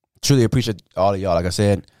truly appreciate all of y'all, like I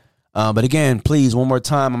said. But again, please, one more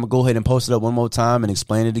time, I'm going to go ahead and post it up one more time and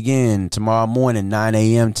explain it again. Tomorrow morning, 9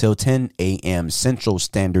 a.m. till 10 a.m. Central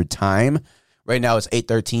Standard Time. Right now, it's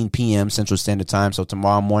 8:13 p.m. Central Standard Time. So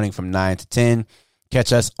tomorrow morning from 9 to 10,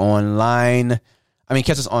 catch us online.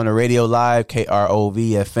 Catch us on the radio live,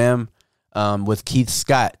 KROV FM, with Keith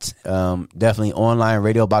Scott. Definitely online.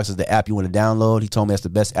 Radio Box is the app you want to download. He told me that's the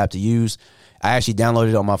best app to use. I actually downloaded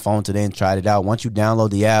it on my phone today and tried it out. Once you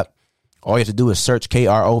download the app, all you have to do is search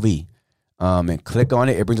KROV and click on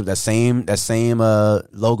it. It brings up that same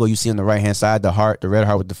logo you see on the right hand side, the heart, the red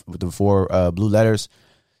heart with the four blue letters.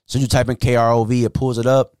 So you type in KROV, it pulls it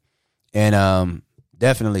up, and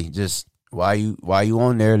definitely just while you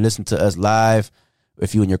on there, listen to us live.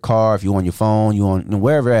 if you in your car, if you on your phone, you on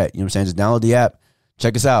wherever at, you know what I'm saying? Just download the app,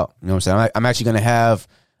 check us out. You know what I'm saying? I'm actually going to have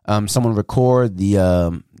someone record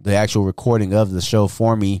the actual recording of the show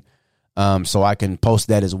for me, so I can post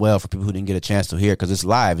that as well for people who didn't get a chance to hear, because it's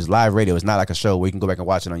live radio. It's not like a show where you can go back and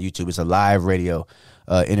watch it on YouTube. It's a live radio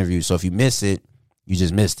interview. So if you miss it, you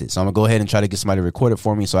just missed it. So I'm gonna go ahead and try to get somebody to record it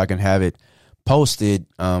for me so I can have it posted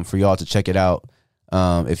for y'all to check it out.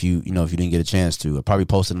 If you didn't get a chance to, I'll probably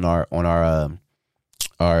post it on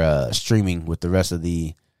our streaming with the rest of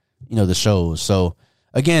the the shows. So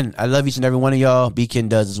again, I love each and every one of y'all. B-Ken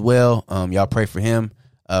does as well. Y'all pray for him.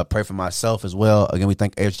 Pray for myself as well. Again, we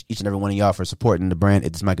thank each and every one of y'all for supporting the brand.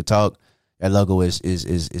 It's Mike Could Talk. That logo is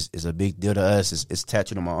a big deal to us. It's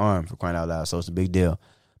tattooed on my arm, for crying out loud. So it's a big deal.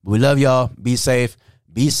 But we love y'all. Be safe.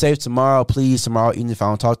 Be safe tomorrow, please. Tomorrow evening, if I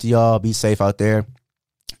don't talk to y'all, be safe out there.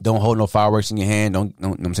 Don't hold no fireworks in your hand. Don't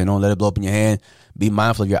let it blow up in your hand. Be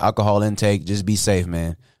mindful of your alcohol intake. Just be safe,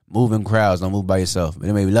 man. Move in crowds. Don't move by yourself. But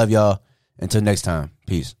anyway, we love y'all. Until next time.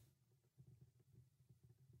 Peace.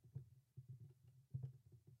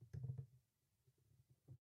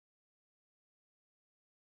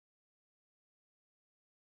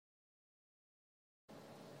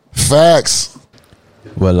 Facts.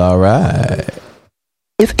 Well, all right.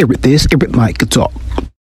 It's Eric Mike Could Talk.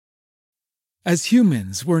 As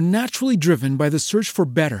humans, we're naturally driven by the search for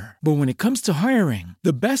better. But when it comes to hiring,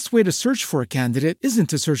 the best way to search for a candidate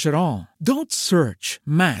isn't to search at all. Don't search,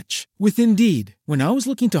 match with Indeed. When I was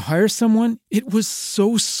looking to hire someone, it was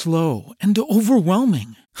so slow and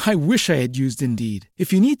overwhelming. I wish I had used Indeed.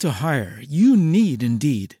 If you need to hire, you need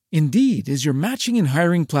Indeed. Indeed is your matching and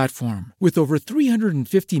hiring platform with over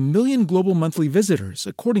 350 million global monthly visitors,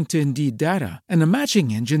 according to Indeed data, and a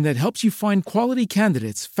matching engine that helps you find quality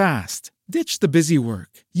candidates fast. Ditch the busy work.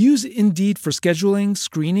 Use Indeed for scheduling,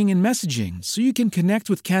 screening, and messaging so you can connect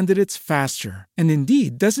with candidates faster. And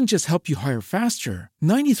Indeed doesn't just help you hire faster.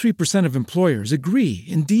 93% of employers agree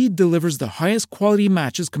Indeed delivers the highest quality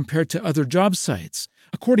matches compared to other job sites,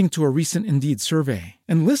 according to a recent Indeed survey.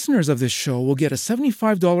 And listeners of this show will get a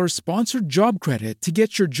 $75 sponsored job credit to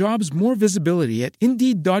get your jobs more visibility at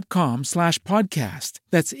Indeed.com/podcast.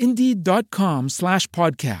 That's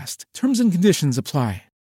Indeed.com/podcast. Terms and conditions apply.